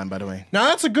love that line, by the way. Now,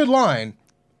 that's a good line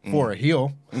for a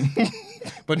heel.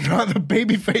 But not the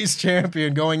babyface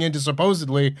champion going into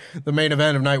supposedly the main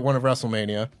event of night one of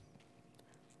WrestleMania.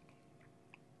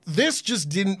 This just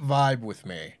didn't vibe with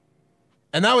me.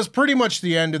 And that was pretty much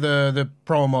the end of the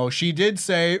promo. She did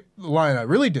say the line I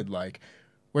really did like,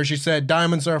 where she said,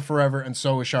 "Diamonds are forever, and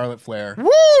so is Charlotte Flair."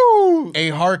 Woo!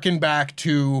 A harken back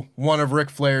to one of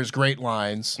Ric Flair's great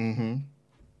lines. Mm-hmm.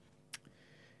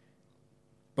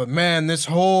 But man, this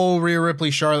whole Rhea Ripley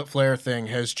Charlotte Flair thing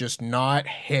has just not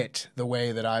hit the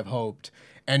way that I've hoped.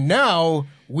 And now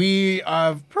we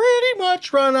have pretty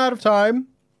much run out of time.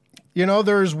 You know,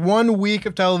 there's 1 week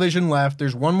of television left.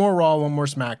 There's one more Raw, one more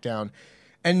SmackDown.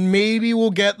 And maybe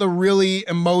we'll get the really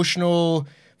emotional,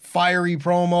 fiery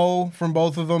promo from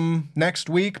both of them next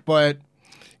week. But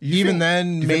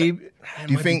maybe...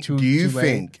 Do you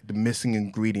think the missing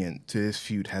ingredient to this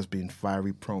feud has been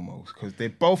fiery promos? Because they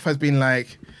both has been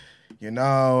like, you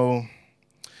know,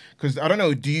 because I don't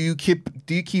know. Do you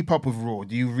keep up with Raw?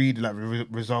 Do you read like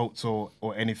results or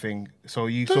anything? So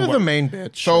the main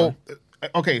bit. So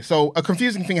okay, so a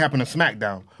confusing thing happened on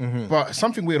SmackDown, but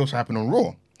something weird also happened on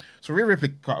Raw. So Rhea Ripley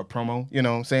cut a promo, you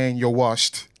know, saying you're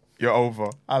washed, you're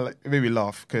over. It made me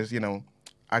laugh because, you know,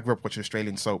 I grew up watching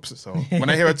Australian soaps, so when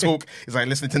I hear her talk, it's like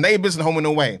listening to Neighbours and Home and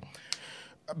Away.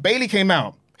 Bailey came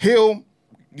out, healed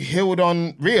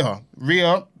on Rhea.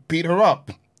 Rhea beat her up.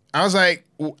 I was like,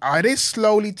 are they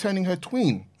slowly turning her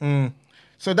tween?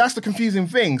 So that's the confusing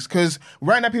things, because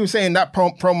right now people are saying that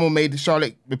promo made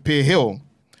Charlotte appear heel.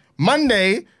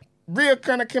 Monday, Rhea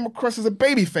kind of came across as a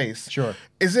babyface. Sure.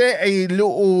 Is there a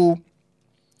little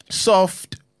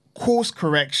soft course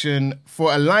correction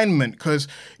for alignment? Because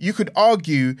you could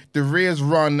argue the Rhea's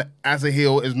run as a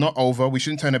heel is not over. We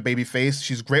shouldn't turn her baby face.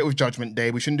 She's great with Judgment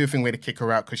Day. We shouldn't do a thing where to kick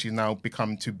her out because she's now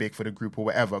become too big for the group or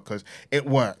whatever, because it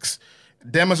works.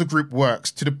 Them as a group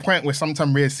works to the point where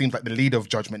sometimes Rhea seems like the leader of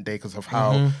Judgment Day because of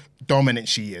how dominant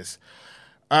she is.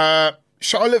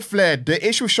 Charlotte Flair, the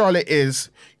issue with Charlotte is,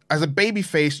 as a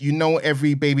babyface, you know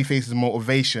every babyface's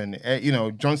motivation. You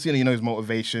know, John Cena, you know his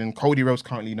motivation. Cody Rhodes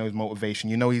currently knows motivation.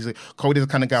 You know Cody's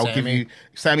the kind of guy who'll give you...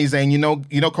 Sami Zayn, you know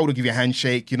Cody will give you a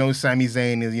handshake. You know Sami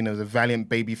Zayn is, is a valiant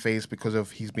babyface because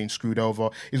of he's been screwed over.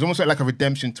 It's almost like a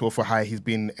redemption tour for how he's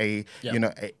been a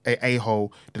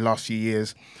a-hole the last few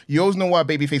years. You always know what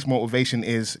babyface motivation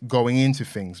is going into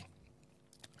things.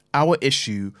 Our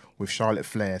issue with Charlotte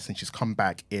Flair since she's come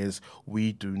back is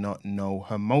we do not know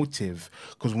her motive.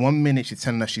 Because 1 minute she's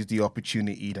telling us she's the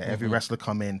opportunity that every wrestler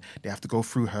come in, they have to go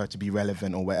through her to be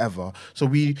relevant or whatever. So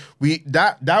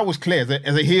that was clear.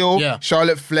 As a heel,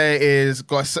 Charlotte Flair is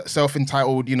got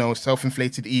self-entitled,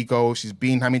 self-inflated ego. She's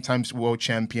been how many times world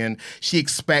champion. She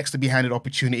expects to be handed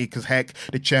opportunity because heck,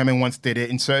 the chairman once did it,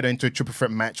 inserted her into a triple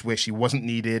threat match where she wasn't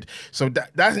needed. So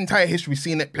that's entire history, we've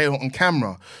seen it play on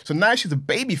camera. So now she's a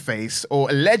babyface or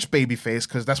alleged babyface,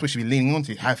 because that's what she's been leaning on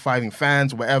to, high-fiving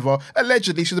fans, whatever.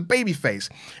 Allegedly, she's a babyface.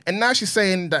 And now she's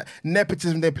saying that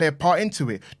nepotism, they play a part into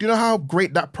it. Do you know how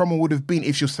great that promo would have been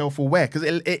if she was self-aware? Because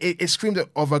it screamed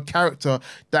of a character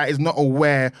that is not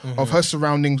aware of her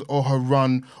surroundings or her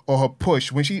run or her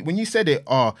push. When you said it,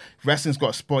 wrestling's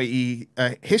got a spotty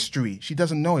history, she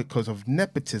doesn't know it because of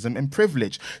nepotism and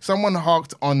privilege. Someone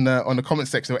harked on the comment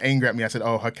section, they were angry at me. I said,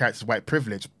 her character's white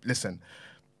privilege. Listen,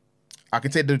 I can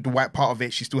take the white part of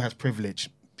it. She still has privilege.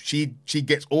 She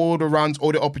gets all the runs,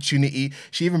 all the opportunity.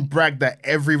 She even bragged that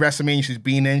every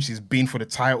WrestleMania she's been for the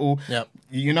title. Yep.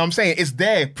 You know what I'm saying? It's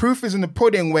there. Proof is in the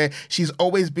pudding where she's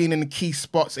always been in the key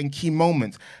spots and key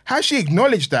moments. How she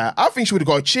acknowledged that? I think she would have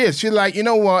got cheers. She's like, you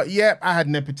know what? Yeah, I had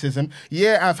nepotism.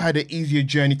 Yeah, I've had an easier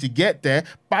journey to get there,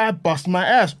 but I bust my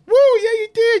ass. Woo, yeah, you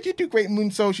did. You do great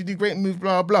moonsaults. You do great moves,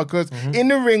 blah, blah. Because in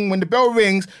the ring, when the bell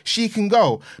rings, she can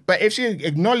go. But if she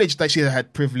acknowledged that she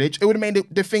had privilege, it would have made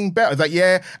the thing better. It's like,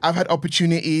 yeah, I've had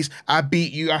opportunities. I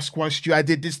beat you. I squashed you. I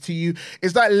did this to you.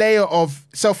 It's that layer of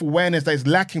self-awareness that is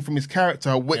lacking from his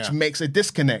character, which makes a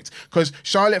disconnect. Because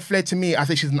Charlotte Flair, to me, I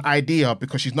think she's an idea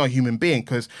because she's not a human being.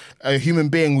 Because a human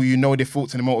being, where you know their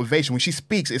thoughts and their motivation, when she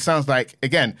speaks, it sounds like,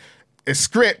 again, a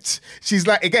script. She's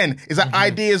like, again, it's like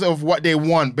ideas of what they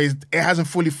want, but it hasn't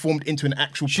fully formed into an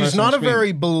actual person. She's not a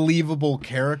very believable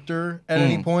character at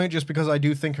any point, just because I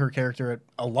do think her character at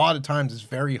a lot of times is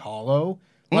very hollow.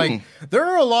 Like, there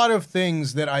are a lot of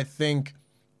things that I think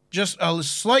just a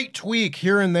slight tweak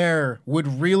here and there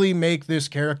would really make this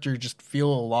character just feel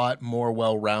a lot more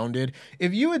well-rounded.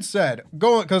 If you had said,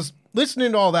 because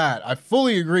listening to all that, I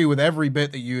fully agree with every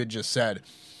bit that you had just said.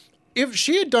 If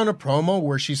she had done a promo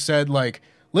where she said, like,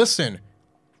 listen,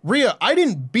 Rhea, I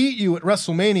didn't beat you at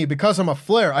WrestleMania because I'm a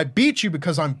Flair. I beat you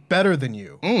because I'm better than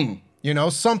you. You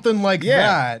know, something like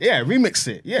that. Yeah, remix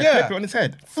it. Yeah, flip it on its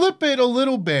head. Flip it a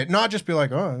little bit. Not just be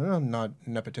like, oh, I'm not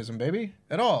nepotism, baby,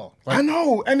 at all. Like, I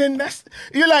know. And then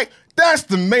you're like, that's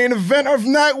the main event of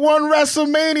night one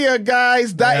WrestleMania,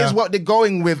 guys. That is what they're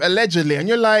going with, allegedly. And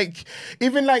you're like,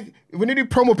 even like, when they do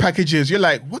promo packages, you're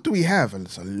like, what do we have? And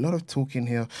there's a lot of talking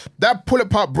here. That pull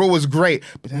apart bro was great.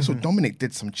 But then so Dominik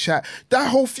did some chat. That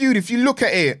whole feud, if you look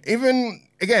at it, even...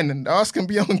 Again, asking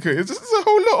Bianca, it's a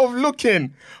whole lot of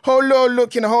looking,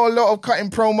 a whole lot of cutting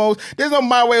promos. There's no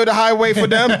my way or the highway for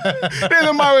them. There's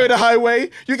no my way or the highway.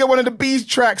 You get one of the Bees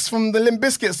tracks from the Limp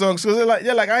Bizkit songs because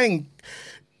they're like, I ain't.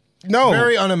 No.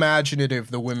 Very unimaginative,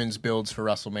 the women's builds for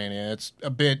WrestleMania. It's a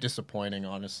bit disappointing,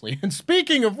 honestly. And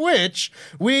speaking of which,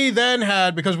 we then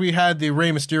had, because we had the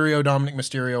Rey Mysterio, Dominik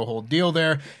Mysterio whole deal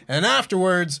there, and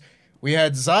afterwards, we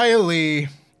had Xia Li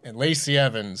and Lacey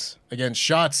Evans against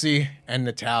Shotzi and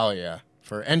Natalya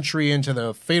for entry into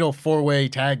the Fatal 4-Way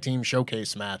Tag Team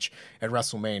Showcase match at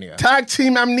WrestleMania. Tag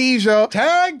Team Amnesia.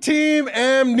 Tag Team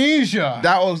Amnesia.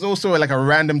 That was also like a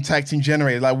random tag team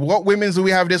generator. Like, what women's do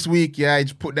we have this week? Yeah, I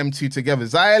just put them two together.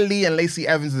 Xia Li and Lacey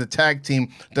Evans as a tag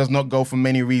team does not go for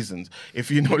many reasons.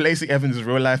 If you know Lacey Evans'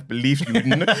 real life beliefs,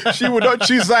 she would not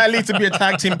choose Xia Li to be a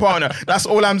tag team partner. That's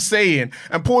all I'm saying.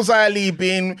 And poor Xia Li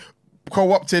being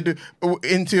co-opted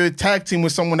into a tag team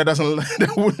with someone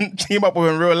that wouldn't team up with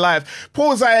in real life.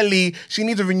 Poor Xia Li, she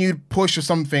needs a renewed push or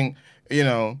something, you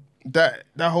know, that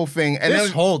whole thing. And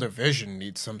this whole division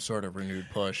needs some sort of renewed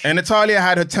push. And Natalya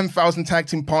had her 10,000 tag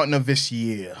team partner this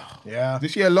year. Yeah.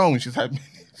 This year alone, she's had...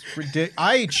 It's ridiculous.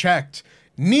 I checked.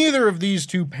 Neither of these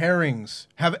two pairings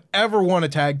have ever won a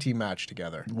tag team match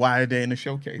together. Why are they in the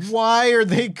showcase? Why are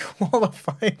they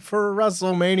qualifying for a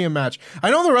WrestleMania match? I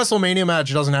know the WrestleMania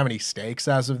match doesn't have any stakes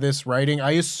as of this writing.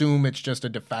 I assume it's just a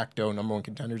de facto number one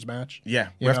contenders match. Yeah,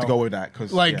 we have to go with that.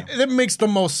 It makes the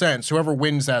most sense. Whoever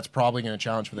wins that's probably going to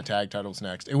challenge for the tag titles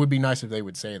next. It would be nice if they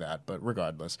would say that, but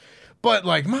regardless. But,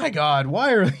 like, my God,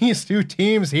 why are these two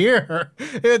teams here?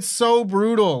 It's so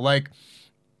brutal. Like...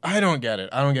 I don't get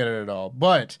it. I don't get it at all.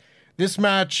 But this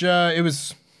match, it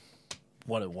was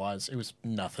what it was. It was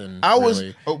nothing.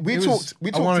 Really. We talked.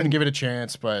 I wanted to give it a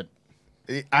chance, but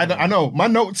I know my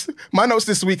notes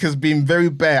this week has been very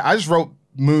bad. I just wrote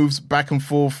moves back and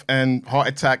forth and heart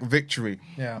attack victory.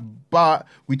 Yeah. But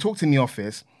we talked in the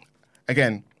office.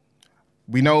 Again,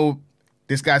 we know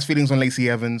this guy's feelings on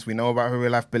Lacey Evans. We know about her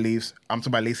real life beliefs. I'm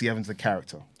talking about Lacey Evans, the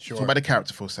character. Sure. Talk about the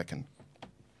character for a second.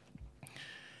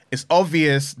 It's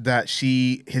obvious that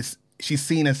she's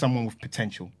seen as someone with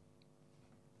potential.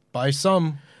 By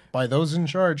those in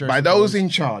charge. By those in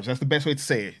charge. That's the best way to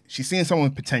say it. She's seen someone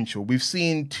with potential. We've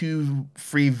seen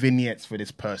 2-3 vignettes for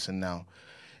this person now.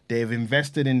 They've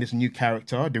invested in this new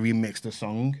character. They remixed the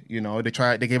song. You know, they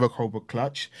gave her Cobra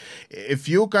Clutch. If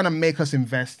you're going to make us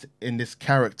invest in this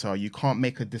character, you can't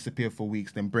make her disappear for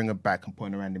weeks, then bring her back and put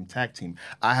in a random tag team.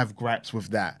 I have gripes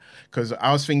with that. Because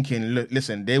I was thinking, look,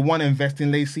 listen, they want to invest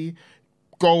in Lacey,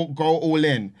 go all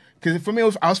in. Because for me,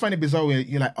 I was finding it bizarre when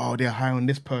you're like, oh, they're high on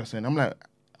this person. I'm like,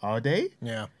 are they?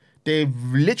 Yeah. They're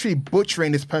literally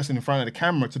butchering this person in front of the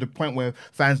camera to the point where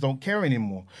fans don't care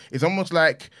anymore. It's almost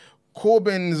like...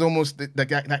 Corbin is almost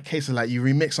that case of like you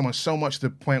remix someone so much to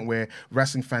the point where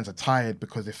wrestling fans are tired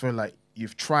because they feel like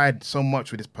you've tried so much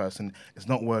with this person, it's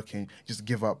not working, just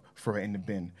give up, throw it in the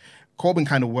bin. Corbin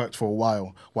kind of worked for a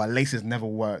while Lacey's never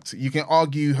worked. You can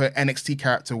argue her NXT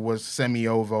character was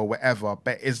semi-over or whatever,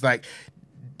 but it's like,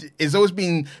 it's always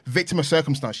been victim of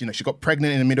circumstance. You know, she got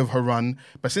pregnant in the middle of her run,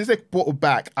 but since they brought her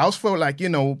back, I also feel like, you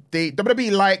know,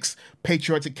 WWE likes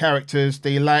patriotic characters.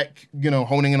 They like, you know,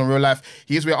 honing in on real life.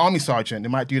 He is with Army Sergeant. They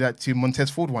might do that to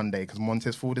Montez Ford one day because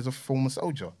Montez Ford is a former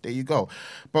soldier. There you go.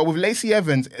 But with Lacey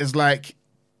Evans, it's like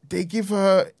they give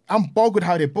her... I'm boggled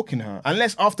how they're booking her.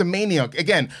 Unless after Mania...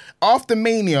 Again, after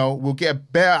Mania, we'll get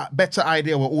a better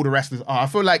idea where all the wrestlers are. I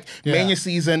feel like Mania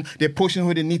season, they're pushing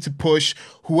who they need to push.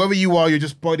 Whoever you are, you're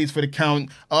just bodies for the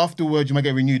count. Afterwards, you might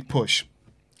get a renewed push.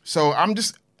 So I'm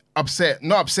just upset.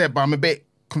 Not upset, but I'm a bit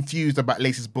confused about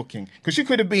Lacey's booking. Because she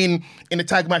could have been in a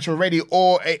tag match already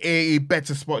or a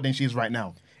better spot than she is right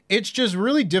now. It's just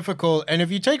really difficult. And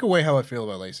if you take away how I feel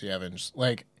about Lacey Evans,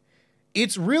 like...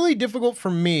 It's really difficult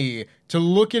for me to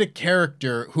look at a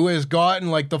character who has gotten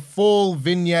like the full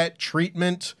vignette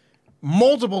treatment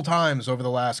multiple times over the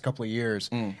last couple of years.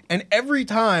 And every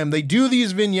time they do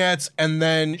these vignettes and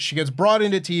then she gets brought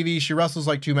into TV, she wrestles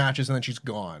like 2 matches and then she's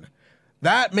gone.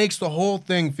 That makes the whole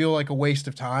thing feel like a waste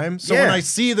of time. So when I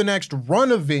see the next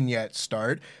run of vignettes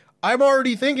start, I'm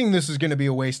already thinking this is going to be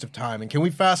a waste of time. And can we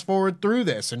fast forward through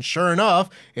this? And sure enough,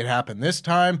 it happened this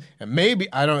time. And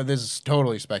maybe, I don't know, this is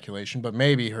totally speculation, but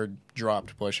maybe her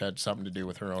dropped push had something to do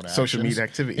with her own actions. Social media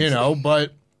activities. You know,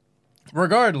 but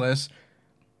regardless,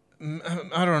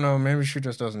 I don't know. Maybe she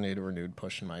just doesn't need a renewed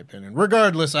push, in my opinion.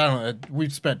 Regardless, I don't know.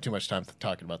 We've spent too much time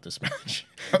talking about this match.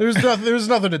 There's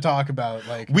nothing to talk about.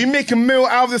 Like, we make a meal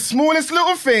out of the smallest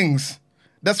little things.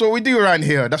 That's what we do around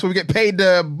here. That's what we get paid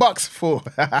the bucks for.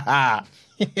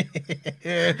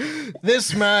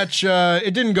 This match,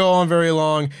 it didn't go on very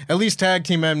long. At least Tag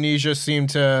Team Amnesia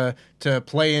seemed to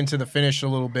play into the finish a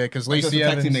little bit because Lacey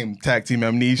Evans. Tag Team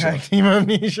Amnesia. Tag Team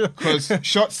Amnesia. Because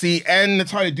Shotzi and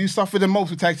Natalya do suffer the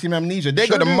most with Tag Team Amnesia. They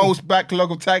got the most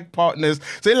backlog of tag partners.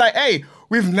 So they're like, hey,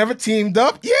 we've never teamed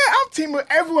up. Yeah, I'll team with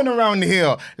everyone around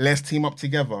here. Let's team up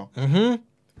together. Mm-hmm.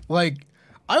 Like,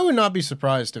 I would not be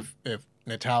surprised if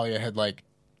Natalya had like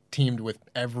teamed with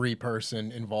every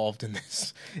person involved in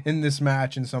this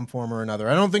match in some form or another.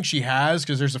 I don't think she has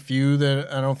because there's a few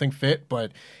that I don't think fit,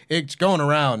 but it's going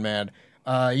around, man.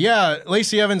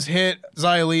 Lacey Evans hit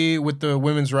Xia Li with the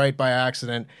women's right by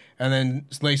accident, and then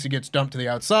Lacey gets dumped to the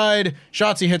outside.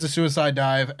 Shotzi hits a suicide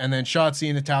dive, and then Shotzi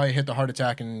and Natalya hit the heart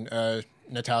attack, and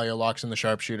Natalya locks in the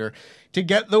sharpshooter to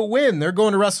get the win. They're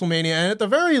going to WrestleMania, and at the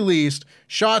very least,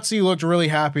 Shotzi looked really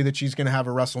happy that she's going to have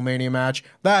a WrestleMania match.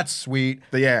 That's sweet.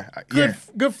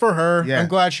 Good for her. Yeah. I'm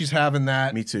glad she's having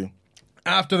that. Me too.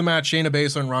 After the match, Shayna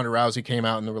Baszler and Ronda Rousey came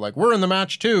out, and they were like, we're in the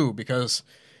match too, because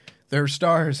they're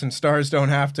stars, and stars don't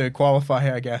have to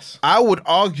qualify, I guess. I would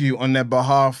argue on their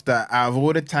behalf that out of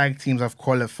all the tag teams I've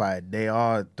qualified, they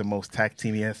are the most tag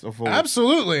teamiest of all.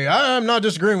 Absolutely. I'm not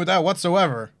disagreeing with that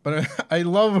whatsoever. But I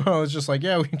love how it's just like,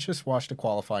 yeah, we just watched a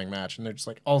qualifying match, and they're just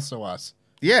like, also us.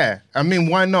 Yeah. I mean,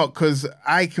 why not? Because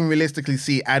I can realistically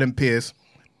see Adam Pearce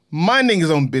minding his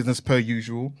own business per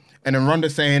usual, and then Ronda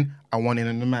saying, I want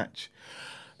in the match.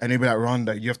 And they'd be like,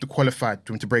 Ronda, you have to qualify. Do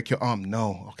you want to break your arm?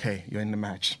 No. Okay, you're in the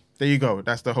match. There you go.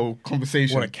 That's the whole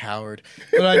conversation. What a coward.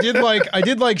 But I did like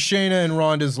Shayna and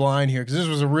Ronda's line here, because this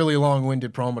was a really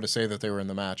long-winded promo to say that they were in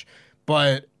the match.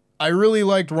 But I really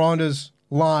liked Ronda's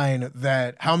line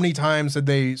that how many times had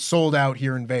they sold out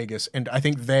here in Vegas? And I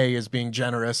think they is being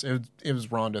generous. It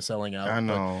was Ronda selling out. I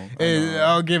know.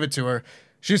 I'll give it to her.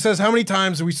 She says, how many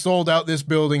times have we sold out this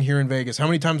building here in Vegas? How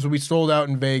many times have we sold out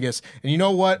in Vegas? And you know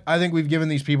what? I think we've given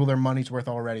these people their money's worth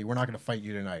already. We're not going to fight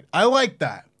you tonight. I like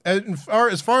that.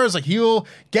 As far as a heel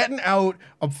getting out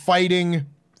of fighting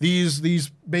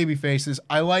these baby faces,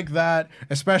 I like that,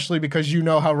 especially because you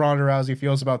know how Ronda Rousey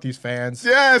feels about these fans.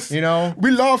 Yes, you know,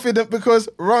 we laugh at it because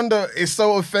Ronda is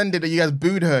so offended that you guys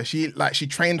booed her. She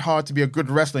trained hard to be a good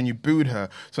wrestler and you booed her.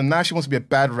 So now she wants to be a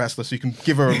bad wrestler so you can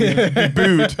give her a reason to be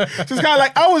booed. So it's kind of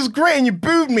like, I was great and you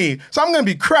booed me, so I'm going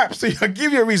to be crap. So I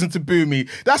give you a reason to boo me.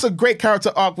 That's a great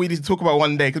character arc we need to talk about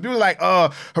one day because people are like, oh,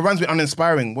 her run's been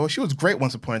uninspiring. Well, she was great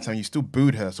once upon a time. You still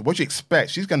booed her. So what do you expect?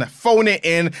 She's going to phone it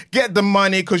in, get the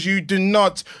money because you do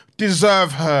not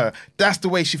deserve her. That's the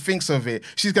way she thinks of it.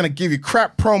 She's going to give you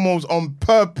crap promos on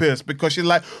purpose because she's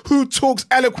like, who talks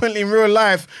eloquently in real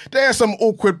life? There are some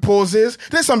awkward pauses.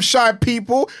 There's some shy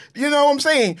people. You know what I'm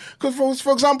saying? Because,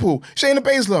 for example, Shayna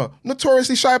Baszler,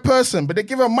 notoriously shy person, but they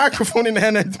give her a microphone in her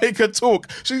hand and make her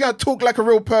talk. She's got to talk like a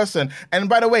real person. And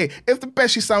by the way, it's the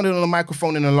best she sounded on a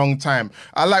microphone in a long time.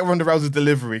 I like Ronda Rousey's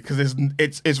delivery because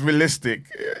it's realistic.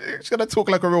 She's going to talk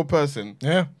like a real person.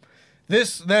 Yeah.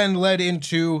 This then led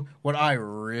into what I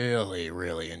really,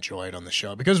 really enjoyed on the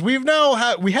show because we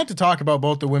had to talk about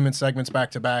both the women's segments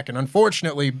back to back, and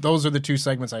unfortunately, those are the two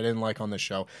segments I didn't like on this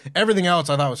show. Everything else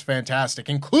I thought was fantastic,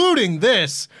 including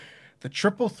this, the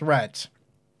triple threat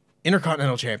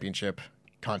Intercontinental Championship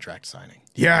contract signing.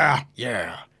 Yeah.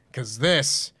 Because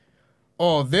this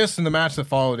and the match that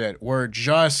followed it were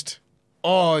just,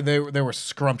 they were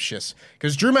scrumptious.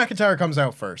 Because Drew McIntyre comes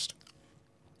out first.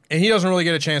 And he doesn't really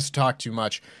get a chance to talk too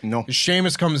much. No.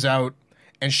 Sheamus comes out,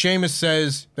 and Sheamus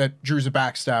says that Drew's a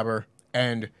backstabber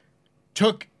and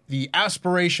took the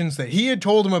aspirations that he had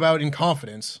told him about in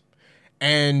confidence.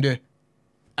 And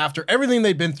after everything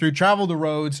they'd been through, traveled the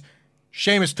roads,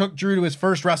 Sheamus took Drew to his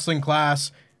first wrestling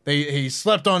class. He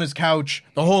slept on his couch,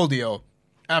 the whole deal.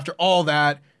 After all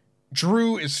that,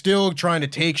 Drew is still trying to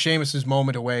take Sheamus's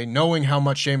moment away, knowing how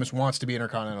much Sheamus wants to be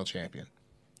Intercontinental Champion.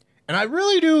 And I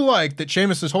really do like that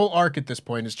Sheamus' whole arc at this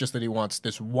point is just that he wants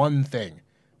this one thing.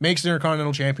 Makes the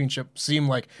Intercontinental Championship seem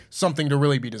like something to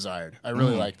really be desired. I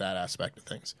really like that aspect of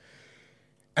things.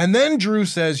 And then Drew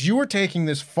says, you are taking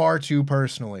this far too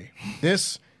personally.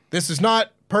 This is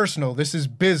not personal. This is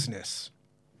business.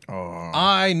 Oh.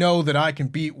 I know that I can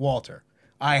beat Walter.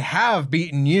 I have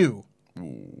beaten you.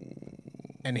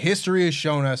 And history has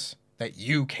shown us that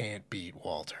you can't beat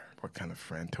Walter. What kind of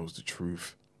friend tells the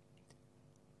truth?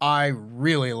 I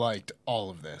really liked all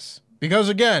of this. Because,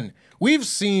 again, we've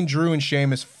seen Drew and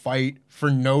Sheamus fight for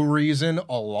no reason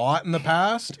a lot in the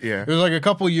past. Yeah. It was like a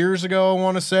couple years ago, I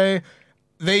want to say.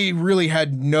 They really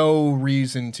had no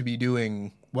reason to be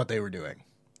doing what they were doing.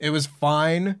 It was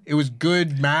fine. It was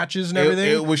good matches and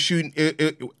everything. It was shooting.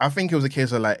 I think it was a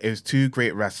case of like, it was two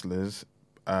great wrestlers.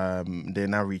 They're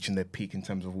now reaching their peak in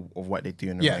terms of what they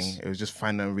do in the ring. It was just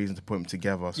finding a reason to put them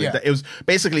together. So it was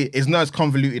basically, it's not as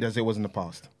convoluted as it was in the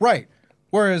past. Right.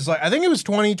 Whereas, like, I think it was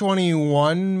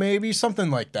 2021, maybe, something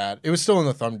like that. It was still in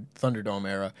the Thunderdome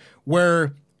era,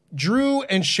 where Drew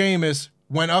and Sheamus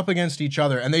went up against each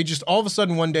other, and they just all of a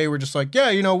sudden one day were just like,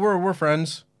 yeah, you know, we're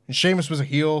friends. And Sheamus was a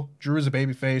heel, Drew was a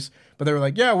babyface, but they were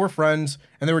like, yeah, we're friends,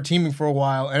 and they were teaming for a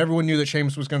while, and everyone knew that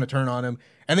Sheamus was going to turn on him,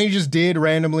 and they just did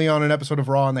randomly on an episode of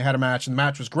Raw, and they had a match, and the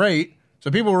match was great, so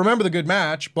people remember the good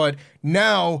match, but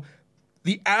now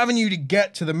the avenue to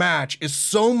get to the match is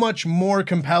so much more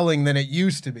compelling than it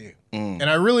used to be, and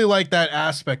I really like that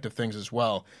aspect of things as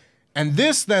well. And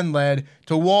this then led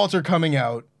to Walter coming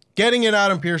out, getting in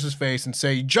Adam Pearce's face and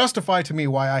say, justify to me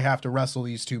why I have to wrestle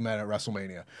these two men at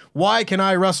WrestleMania. Why can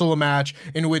I wrestle a match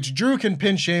in which Drew can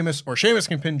pin Sheamus or Sheamus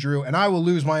can pin Drew and I will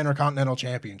lose my Intercontinental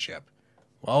Championship?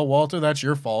 Well, Walter, that's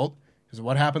your fault, because of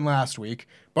what happened last week.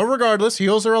 But regardless,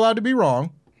 heels are allowed to be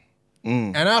wrong.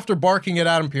 And after barking at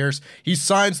Adam Pearce, he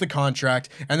signs the contract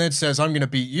and then says, I'm going to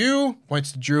beat you,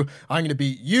 points to Drew. I'm going to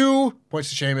beat you, points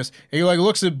to Sheamus. And he like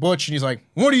looks at Butch and he's like,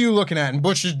 what are you looking at? And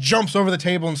Butch just jumps over the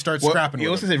table and starts scrapping with him. He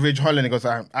also said Ridge Holland and goes,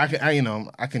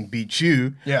 I can beat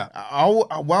you. Yeah.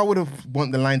 What I would have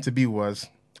want the line to be was,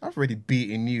 I've already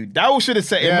beaten you. That should have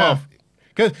set him off.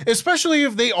 Because especially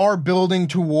if they are building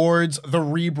towards the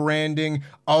rebranding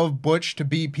of Butch to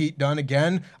be Pete Dunne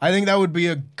again, I think that would be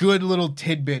a good little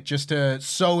tidbit just to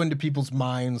sow into people's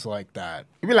minds like that.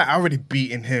 You'd be like, I already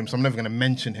beaten him, so I'm never going to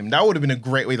mention him. That would have been a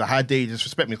great way. Like, how dare you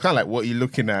disrespect me? It's kind of like, what are you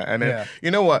looking at? And then, you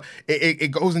know what?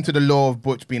 It goes into the law of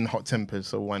Butch being hot-tempered,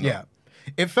 so why not? Yeah.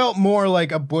 It felt more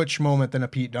like a Butch moment than a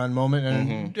Pete Dunne moment,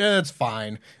 and it's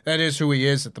fine. That is who he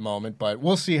is at the moment, but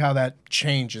we'll see how that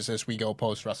changes as we go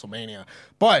post-WrestleMania.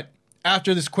 But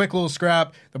after this quick little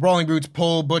scrap, the Brawling Brutes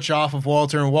pull Butch off of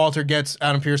Walter, and Walter gets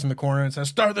Adam Pearce in the corner and says,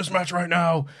 start this match right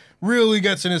now. Really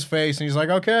gets in his face, and he's like,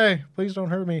 okay, please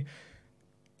don't hurt me.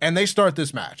 And they start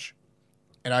this match.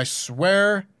 And I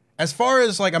swear, as far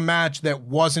as like a match that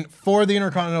wasn't for the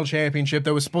Intercontinental Championship,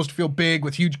 that was supposed to feel big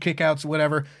with huge kickouts or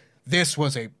whatever, this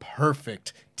was a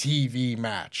perfect TV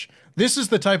match. This is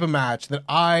the type of match that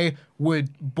I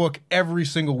would book every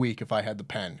single week if I had the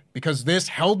pen, because this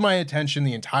held my attention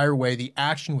the entire way. The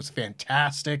action was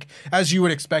fantastic, as you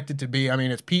would expect it to be. I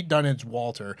mean, it's Pete Dunne and it's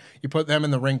Walter. You put them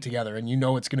in the ring together and you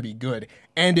know it's going to be good.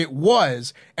 And it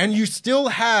was. And you still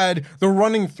had the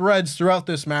running threads throughout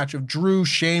this match of Drew,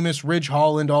 Sheamus, Ridge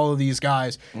Holland, all of these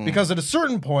guys. Because at a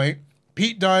certain point,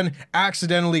 Pete Dunne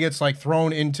accidentally gets like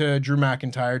thrown into Drew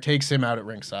McIntyre, takes him out at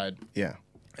ringside. Yeah.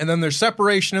 And then there's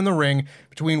separation in the ring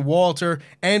between Walter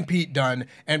and Pete Dunne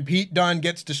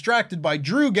gets distracted by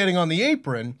Drew getting on the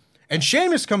apron, and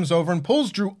Sheamus comes over and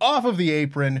pulls Drew off of the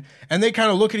apron, and they kind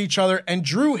of look at each other, and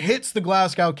Drew hits the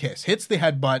Glasgow Kiss, hits the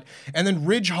headbutt, and then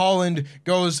Ridge Holland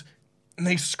goes, and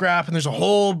they scrap, and there's a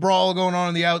whole brawl going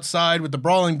on the outside with the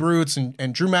Brawling Brutes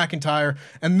and Drew McIntyre,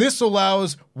 and this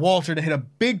allows Walter to hit a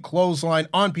big clothesline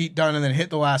on Pete Dunne and then hit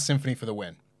the Last Symphony for the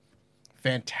win.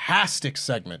 Fantastic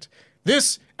segment.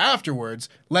 This, afterwards,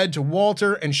 led to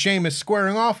Walter and Sheamus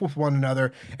squaring off with one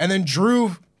another, and then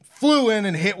Drew flew in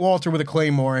and hit Walter with a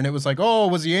Claymore, and it was like, oh,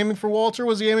 was he aiming for Walter?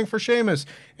 Was he aiming for Sheamus?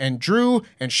 And Drew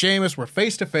and Sheamus were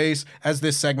face-to-face as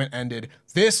this segment ended.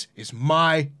 This is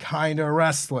my kind of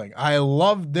wrestling. I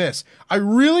loved this. I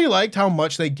really liked how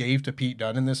much they gave to Pete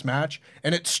Dunne in this match,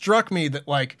 and it struck me that,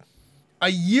 like, a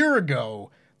year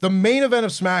ago, the main event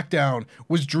of SmackDown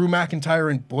was Drew McIntyre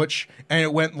and Butch, and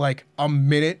it went, like, a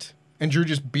minute, and Drew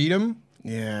just beat him.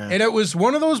 Yeah. And it was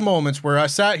one of those moments where I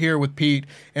sat here with Pete,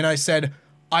 and I said,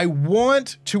 I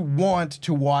want to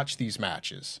watch these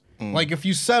matches. Like, if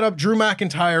you set up Drew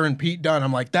McIntyre and Pete Dunne,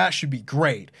 I'm like, that should be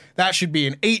great. That should be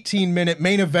an 18-minute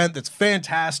main event that's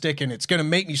fantastic, and it's going to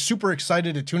make me super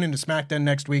excited to tune into SmackDown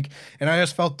next week. And I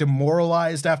just felt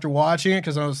demoralized after watching it,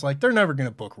 because I was like, they're never going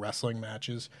to book wrestling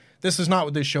matches. This is not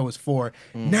what this show is for.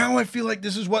 Now I feel like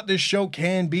this is what this show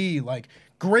can be. Like,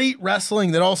 great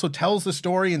wrestling that also tells the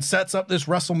story and sets up this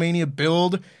WrestleMania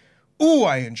build. ooh,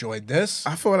 I enjoyed this.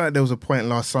 I feel like there was a point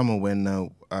last summer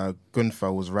when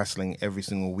Gunther was wrestling every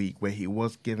single week where he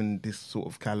was given this sort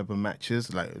of caliber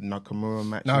matches, like Nakamura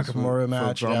matches, for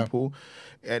example.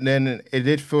 Yeah. And then it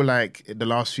did feel like the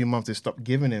last few months they stopped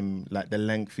giving him like the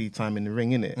lengthy time in the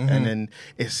ring, innit? Mm-hmm. And then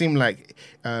it seemed like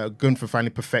Gunther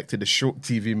finally perfected the short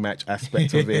TV match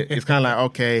aspect of it. It's kind of like,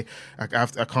 okay,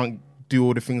 I can't do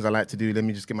all the things I like to do. Let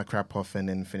me just get my crap off and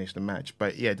then finish the match.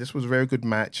 But yeah, this was a very good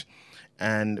match.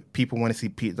 And people want to see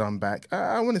Pete Dunne back.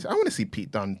 I want to see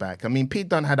Pete Dunne back. I mean, Pete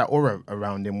Dunne had that aura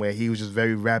around him where he was just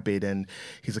very rabid, and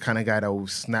he's the kind of guy that will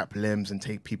snap limbs and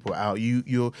take people out.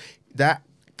 You're that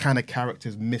kind of character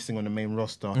is missing on the main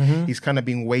roster. Mm-hmm. He's kind of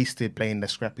being wasted playing the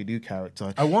Scrappy-Doo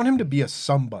character. I want him to be a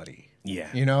somebody.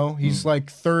 Yeah. You know, he's like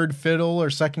third fiddle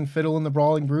or second fiddle in the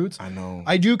Brawling Brutes. I know.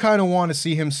 I do kind of want to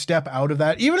see him step out of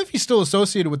that, even if he's still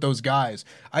associated with those guys.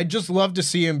 I'd just love to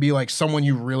see him be like someone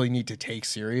you really need to take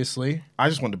seriously. I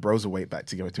just want the Broserweight back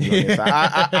together, to be honest.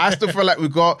 I still feel like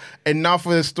we've got enough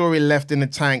of the story left in the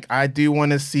tank. I do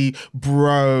want to see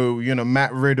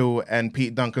Matt Riddle and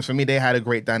Pete Dunne, because for me, they had a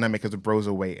great dynamic as a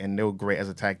Broserweight, and they were great as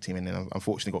a tag team, and then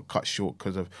unfortunately got cut short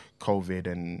because of COVID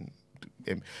and...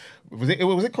 Was it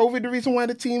COVID the reason why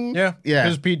the team? Yeah.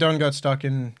 Because Pete Dunne got stuck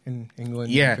in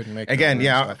England. Yeah. Couldn't make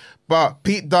Again, but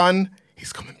Pete Dunne,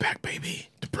 he's coming back, baby.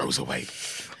 The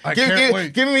Broserweight. I can't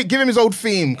wait. Give him his old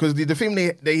theme, because the theme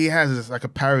that he has is like a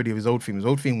parody of his old theme. His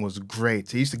old theme was great.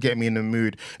 He used to get me in the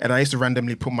mood, and I used to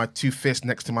randomly put my two fists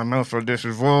next to my mouth for this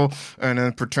as well, and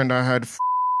then pretend I had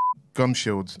gum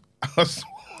shields.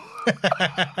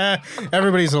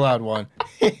 Everybody's allowed one.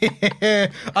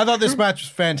 I thought this match was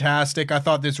fantastic. I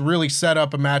thought this really set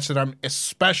up a match that I'm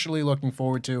especially looking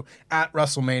forward to at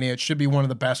WrestleMania. It should be one of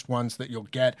the best ones that you'll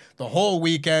get the whole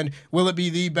weekend. Will it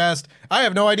be the best? I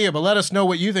have no idea, but let us know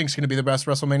what you think is going to be the best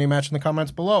WrestleMania match in the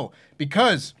comments below,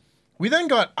 because we then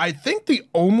got, I think, the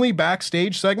only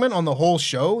backstage segment on the whole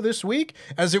show this week,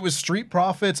 as it was Street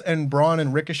Profits and Braun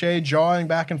and Ricochet jawing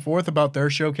back and forth about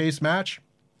their showcase match.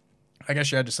 I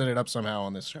guess you had to set it up somehow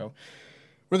on this show,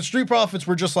 where the Street Profits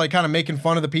were just like kind of making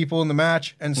fun of the people in the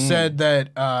match and said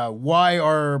that why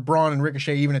are Braun and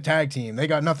Ricochet even a tag team? They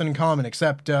got nothing in common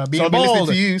except being bald. So I've been listening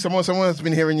to you. Someone has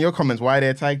been hearing your comments. Why they're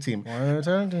a tag team? Why are they a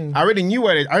tag team? I already knew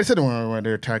I said why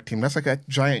they're a tag team. That's like a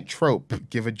giant trope.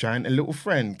 Give a giant a little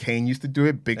friend. Kane used to do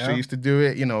it. Big Show used to do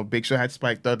it. You know, Big Show had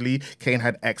Spike Dudley. Kane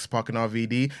had X-Pac and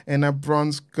RVD. And now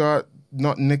Braun's got...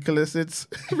 not Nicholas, it's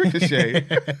Ricochet.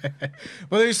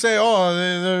 But they say,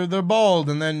 they're bald,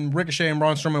 and then Ricochet and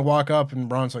Braun Strowman walk up, and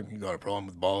Braun's like, you got a problem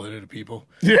with bald-headed people?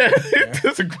 Yeah.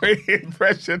 That's a great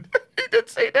impression. He did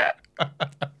say that.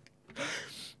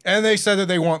 And they said that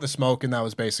they want the smoke, and that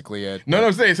was basically it.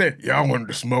 No, they said, yeah, I wanted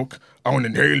the smoke. I want to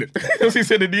inhale it. That's what he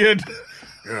said at the end.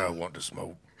 Yeah, I want the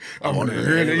smoke. I want to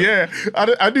hear it. Yeah,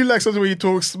 I do like something when you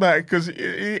talk smack, because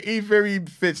he very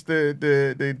fits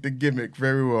the gimmick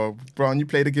very well. Braun, you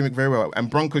play the gimmick very well. And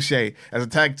Braun Ricochet as a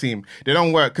tag team, they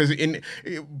don't work, because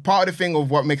part of the thing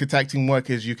of what makes a tag team work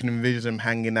is you can envision them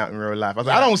hanging out in real life.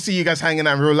 I don't see you guys hanging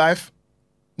out in real life.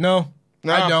 No,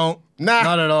 I don't. Nah.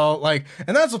 Not at all. And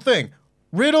that's the thing.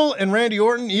 Riddle and Randy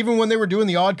Orton, even when they were doing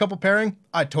the Odd Couple pairing,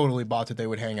 I totally bought that they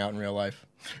would hang out in real life.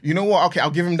 You know what? Okay, I'll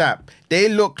give him that. They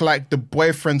look like the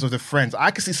boyfriends of the friends.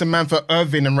 I could see Samantha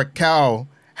Irvin and Raquel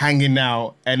hanging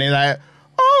out, and they're like,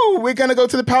 oh, we're going to go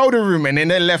to the powder room. And then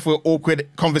they're left with awkward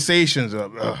conversations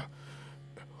of,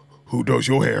 who does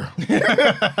your hair?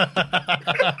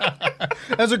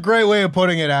 That's a great way of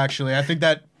putting it, actually. I think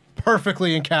that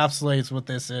perfectly encapsulates what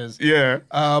this is. Yeah.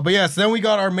 But yes, then we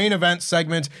got our main event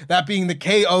segment, that being the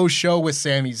KO show with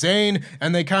Sami Zayn,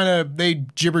 and they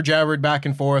jibber-jabbered back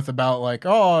and forth about like,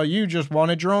 oh, you just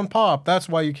wanted your own pop, that's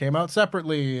why you came out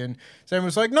separately, and Sami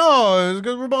was like, no, it's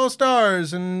because we're both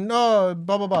stars, and blah,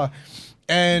 blah, blah.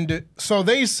 And so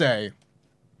they say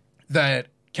that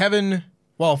Kevin,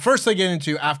 well, first they get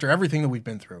into, after everything that we've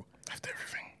been through,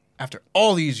 after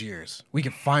all these years, we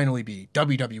can finally be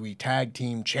WWE Tag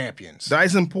Team Champions. That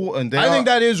is important. I think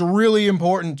that is really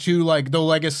important to like the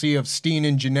legacy of Steen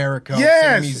and Generico,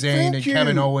 Sami Zayn and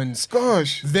Kevin Owens.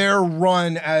 Gosh, their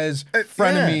run as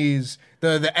frenemies,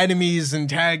 the enemies and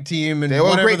tag team, and they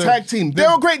were a great tag team. They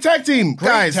were a great tag team,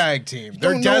 guys. Great tag team.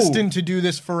 They're destined to do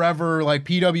this forever, like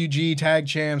PWG Tag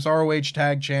Champs, ROH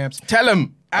Tag Champs. Tell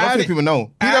them. I don't think people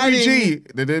know.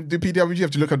 PWG, the PWG, you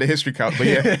have to look up the history count, but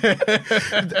yeah.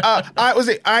 Is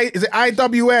it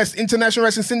IWS, International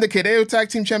Wrestling Syndicate? They were tag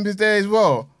team champions there as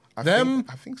well. I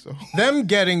think so. Them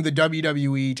getting the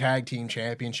WWE Tag Team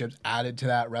Championships added to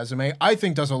that resume, I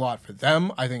think does a lot for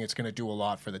them. I think it's going to do a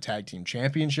lot for the Tag Team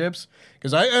Championships.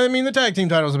 Because, I mean, the Tag Team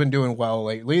titles have been doing well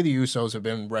lately. The Usos have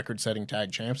been record-setting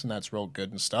tag champs, and that's real good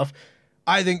and stuff.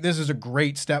 I think this is a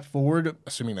great step forward,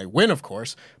 assuming they win, of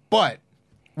course. But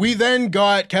we then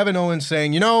got Kevin Owens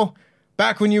saying,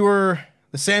 back when you were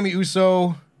the Sammy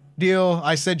Uso deal,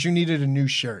 I said you needed a new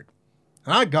shirt.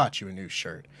 And I got you a new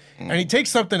shirt. And he takes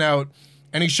something out,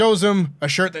 and he shows him a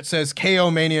shirt that says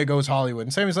KO Mania Goes Hollywood.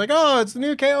 And Sammy's like, oh, it's the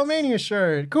new KO Mania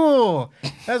shirt. Cool.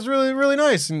 That's really, really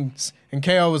nice. And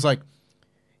KO was like,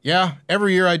 yeah,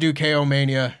 every year I do KO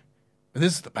Mania, but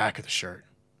this is the back of the shirt.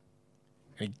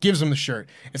 And he gives him the shirt.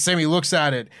 And Sammy looks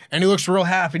at it, and he looks real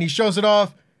happy, and he shows it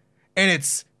off, and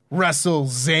it's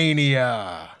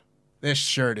WrestleZania. This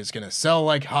shirt is going to sell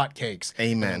like hotcakes.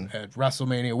 Amen. At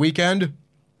WrestleMania weekend.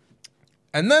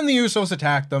 And then the Usos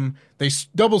attack them. They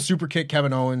double super kick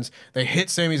Kevin Owens. They hit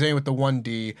Sami Zayn with the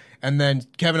 1D. And then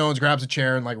Kevin Owens grabs a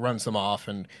chair and runs them off.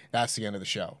 And that's the end of the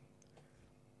show.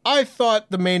 I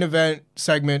thought the main event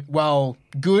segment, while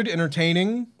good,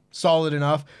 entertaining, solid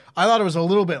enough, I thought it was a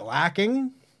little bit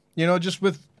lacking. Just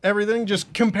with everything.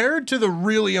 Just compared to the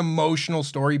really emotional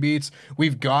story beats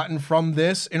we've gotten from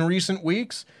this in recent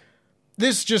weeks.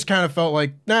 This just kind of felt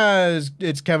like,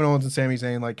 it's Kevin Owens and Sami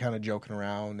Zayn kind of joking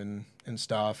around and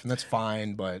stuff, and that's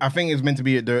fine, but I think it's meant to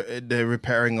be the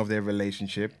repairing of their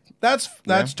relationship. That's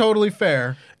totally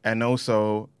fair. And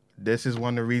also, this is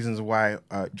one of the reasons why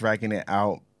dragging it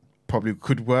out probably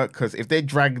could work, because if they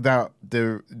dragged out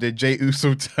the Jey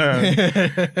Uso turn,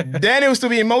 then it would still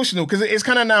be emotional, because it's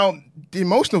kind of now, the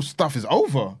emotional stuff is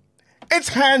over. It's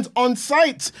hands on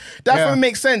sight. That would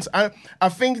make sense. I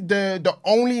think the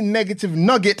only negative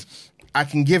nugget I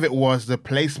can give it was the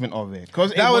placement of it.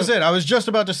 That was it. I was just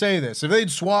about to say this. If they'd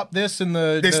swap this in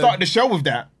They start the show with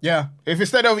that. Yeah. If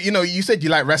instead of, you said you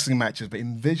like wrestling matches, but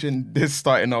envision this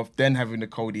starting off, then having the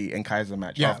Cody and Kaiser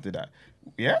match after that.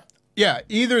 Yeah? Yeah.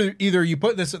 Either you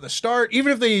put this at the start,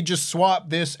 even if they just swap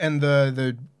this and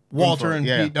the Walter and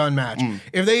Pete Dunne match.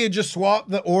 If they had just swapped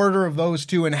the order of those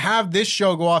two and have this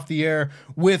show go off the air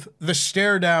with the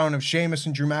stare down of Sheamus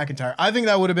and Drew McIntyre, I think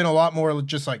that would have been a lot more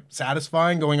just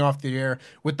satisfying going off the air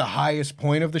with the highest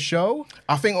point of the show.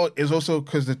 I think it's also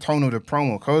because the tone of the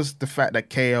promo, because the fact that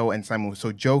KO and Sammy were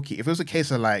so jokey. If it was a case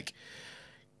of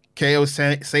KO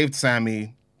saved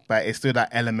Sammy, but it's still that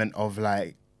element of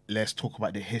let's talk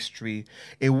about the history.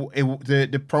 The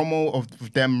promo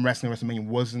of them wrestling WrestleMania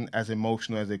wasn't as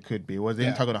emotional as it could be. It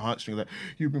wasn't tug on the heartstrings.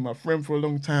 You've been my friend for a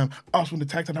long time. Us when the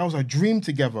tag team, that was our dream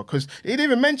together. Because they didn't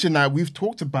even mention that we've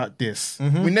talked about this.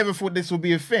 We never thought this would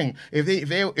be a thing. If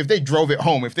they drove it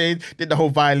home, if they did the whole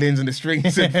violins and the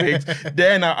strings and things,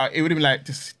 then it would have been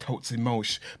this is totes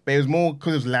emotion. But it was more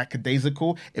because it was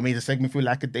lackadaisical. It made the segment feel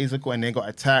lackadaisical, and they got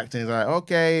attacked, and it's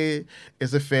okay,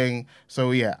 it's a thing.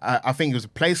 So yeah, I think it was a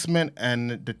place.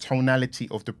 And the tonality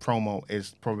of the promo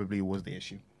probably was the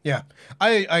issue. Yeah,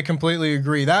 I completely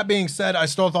agree. That being said, I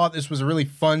still thought this was a really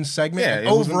fun segment. Yeah, and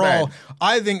overall,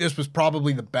 I think this was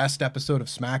probably the best episode of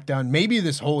SmackDown, maybe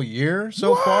this whole year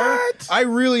so far. I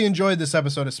really enjoyed this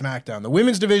episode of SmackDown. The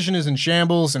women's division is in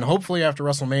shambles, and hopefully after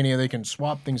WrestleMania, they can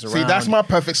swap things around. See, that's my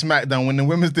perfect SmackDown, when the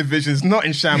women's division is not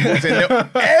in shambles. And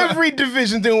every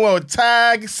division doing well,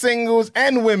 tag, singles,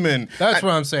 and women. That's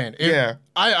what I'm saying.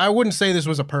 I wouldn't say this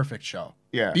was a perfect show.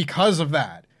 Yeah. Because of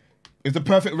that. It's the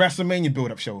perfect WrestleMania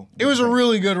build-up show. It was a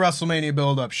really good WrestleMania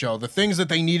build-up show. The things that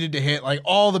they needed to hit,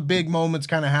 all the big moments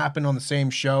kind of happened on the same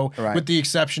show, with the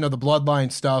exception of the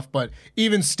Bloodline stuff. But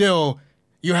even still,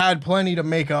 you had plenty to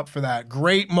make up for that.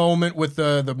 Great moment with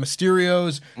the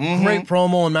Mysterios. Great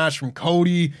promo and match from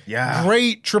Cody. Yeah.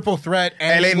 Great triple threat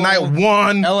angle.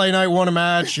 LA Knight won a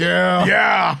match.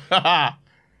 Yeah. Yeah.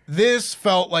 This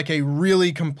felt like a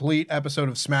really complete episode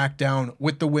of SmackDown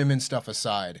with the women's stuff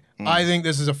aside. I think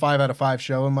this is a 5 out of 5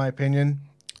 show, in my opinion.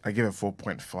 I give it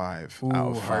 4.5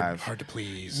 out of 5. Hard to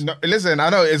please. No, listen, I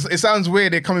know it sounds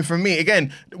weird. They're coming from me.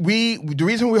 Again, the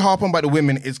reason we harp on about the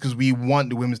women is because we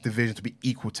want the women's division to be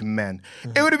equal to men.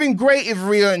 It would have been great if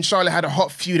Rhea and Charlotte had a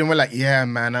hot feud and we're like, yeah,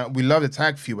 man, we love the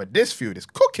tag feud, but this feud is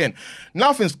cooking.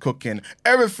 Nothing's cooking.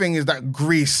 Everything is that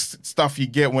grease stuff you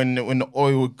get when the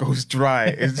oil goes dry.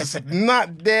 It's just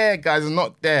not there, guys. It's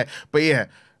not there. But yeah,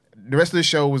 the rest of the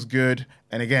show was good.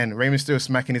 And again, Rey Mysterio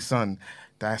smacking his son.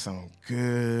 That's some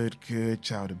good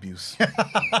child abuse.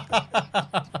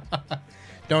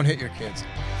 Don't hit your kids.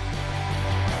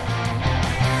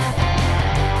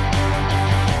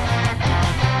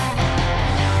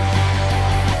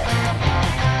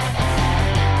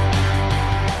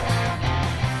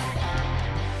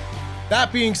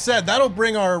 That being said, that'll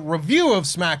bring our review of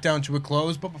SmackDown to a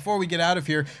close. But before we get out of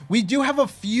here, we do have a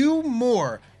few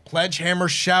more Pledgehammer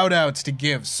shout-outs to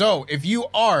give. So if you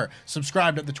are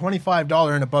subscribed at the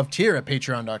 $25 and above tier at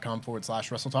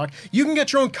patreon.com/WrestleTalk, you can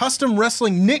get your own custom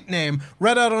wrestling nickname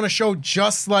read out on a show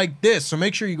just like this. So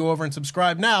make sure you go over and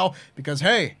subscribe now because,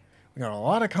 hey, we got a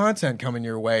lot of content coming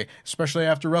your way, especially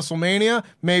after WrestleMania.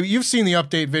 Maybe you've seen the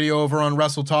update video over on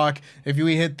WrestleTalk. If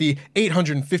we hit the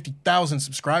 850,000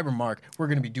 subscriber mark, we're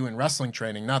going to be doing wrestling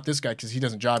training. Not this guy, because he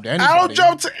doesn't job to anybody. I don't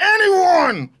job to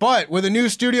anyone! But with a new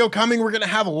studio coming, we're going to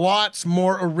have lots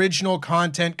more original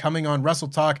content coming on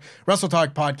WrestleTalk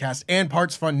Podcast, and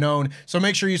Parts Fun Known. So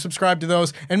make sure you subscribe to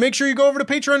those, and make sure you go over to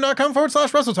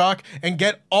patreon.com/WrestleTalk and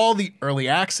get all the early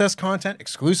access content,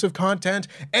 exclusive content,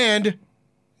 and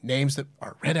names that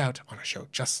are read out on a show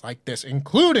just like this,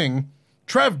 including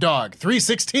Trev Dog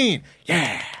 316.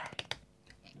 Yeah.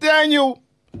 Daniel,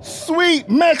 Sweet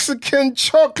Mexican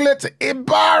Chocolate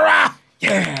Ibarra.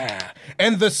 Yeah.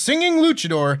 And the singing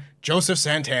luchador, Joseph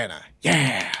Santana.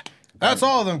 Yeah. That's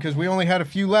all of them because we only had a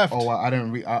few left. Oh, I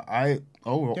didn't read.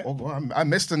 I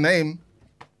missed the name.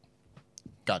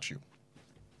 Got you.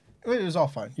 It was all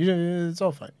fine. It's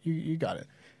all fine. You got it.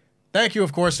 Thank you,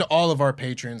 of course, to all of our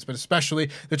patrons, but especially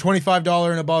the $25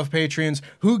 and above patrons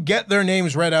who get their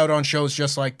names read out on shows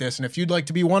just like this. And if you'd like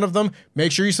to be one of them,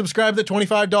 make sure you subscribe to the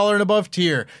 $25 and above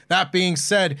tier. That being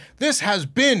said, this has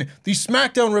been the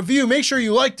SmackDown review. Make sure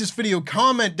you like this video,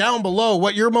 comment down below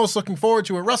what you're most looking forward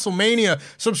to at WrestleMania.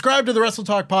 Subscribe to the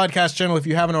WrestleTalk podcast channel if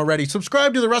you haven't already.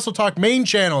 Subscribe to the WrestleTalk main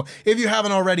channel if you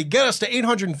haven't already. Get us to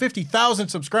 850,000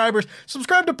 subscribers.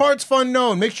 Subscribe to Parts Fun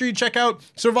Known. Make sure you check out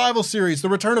Survival Series, The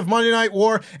Return of Monday Night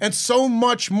War, and so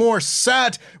much more.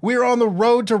 Sat, we're on the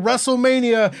road to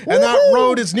WrestleMania, and that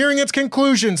road is nearing its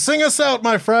conclusion. Sing us out,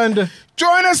 my friend.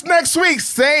 Join us next week,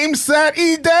 same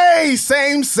Saturday day,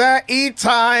 same Saturday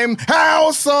time,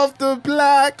 House of the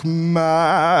Black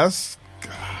Mask.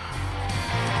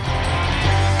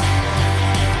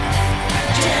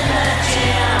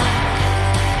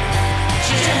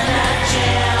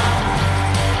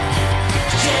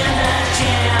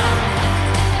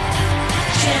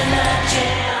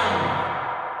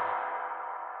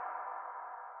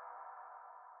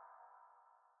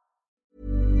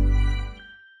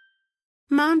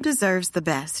 Mom deserves the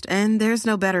best, and there's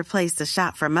no better place to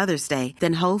shop for Mother's Day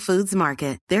than Whole Foods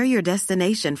Market. They're your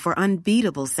destination for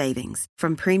unbeatable savings,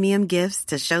 from premium gifts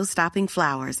to show-stopping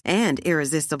flowers and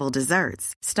irresistible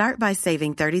desserts. Start by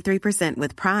saving 33%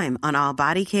 with Prime on all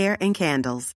body care and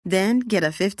candles. Then get a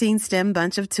 15-stem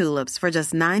bunch of tulips for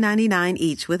just $9.99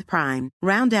 each with Prime.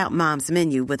 Round out Mom's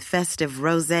menu with festive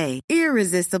rosé,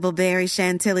 irresistible berry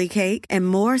chantilly cake, and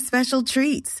more special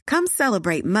treats. Come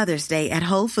celebrate Mother's Day at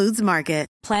Whole Foods Market.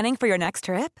 Planning for your next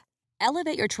trip?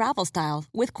 Elevate your travel style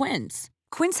with Quince.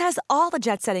 Quince has all the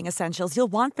jet-setting essentials you'll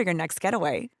want for your next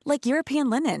getaway, like European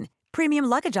linen, premium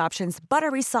luggage options,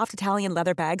 buttery soft Italian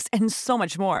leather bags, and so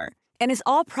much more. And is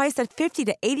all priced at 50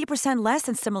 to 80% less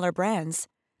than similar brands.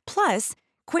 Plus,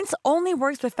 Quince only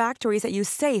works with factories that use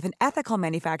safe and ethical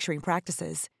manufacturing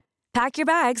practices. Pack your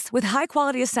bags with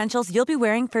high-quality essentials you'll be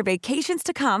wearing for vacations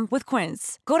to come with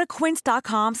Quince. Go to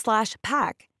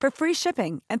quince.com/pack for free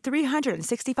shipping and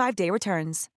 365-day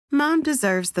returns. Mom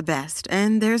deserves the best,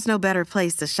 and there's no better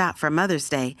place to shop for Mother's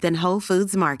Day than Whole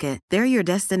Foods Market. They're your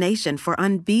destination for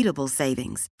unbeatable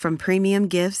savings, from premium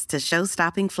gifts to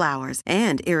show-stopping flowers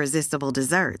and irresistible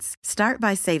desserts. Start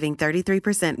by saving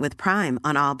 33% with Prime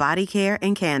on all body care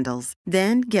and candles.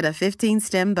 Then get a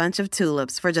 15-stem bunch of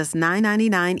tulips for just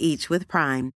 $9.99 each with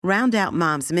Prime. Round out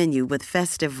Mom's menu with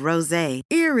festive rosé,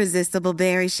 irresistible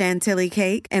berry chantilly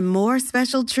cake, and more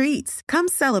special treats. Come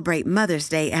celebrate Mother's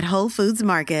Day at Whole Foods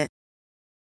Market.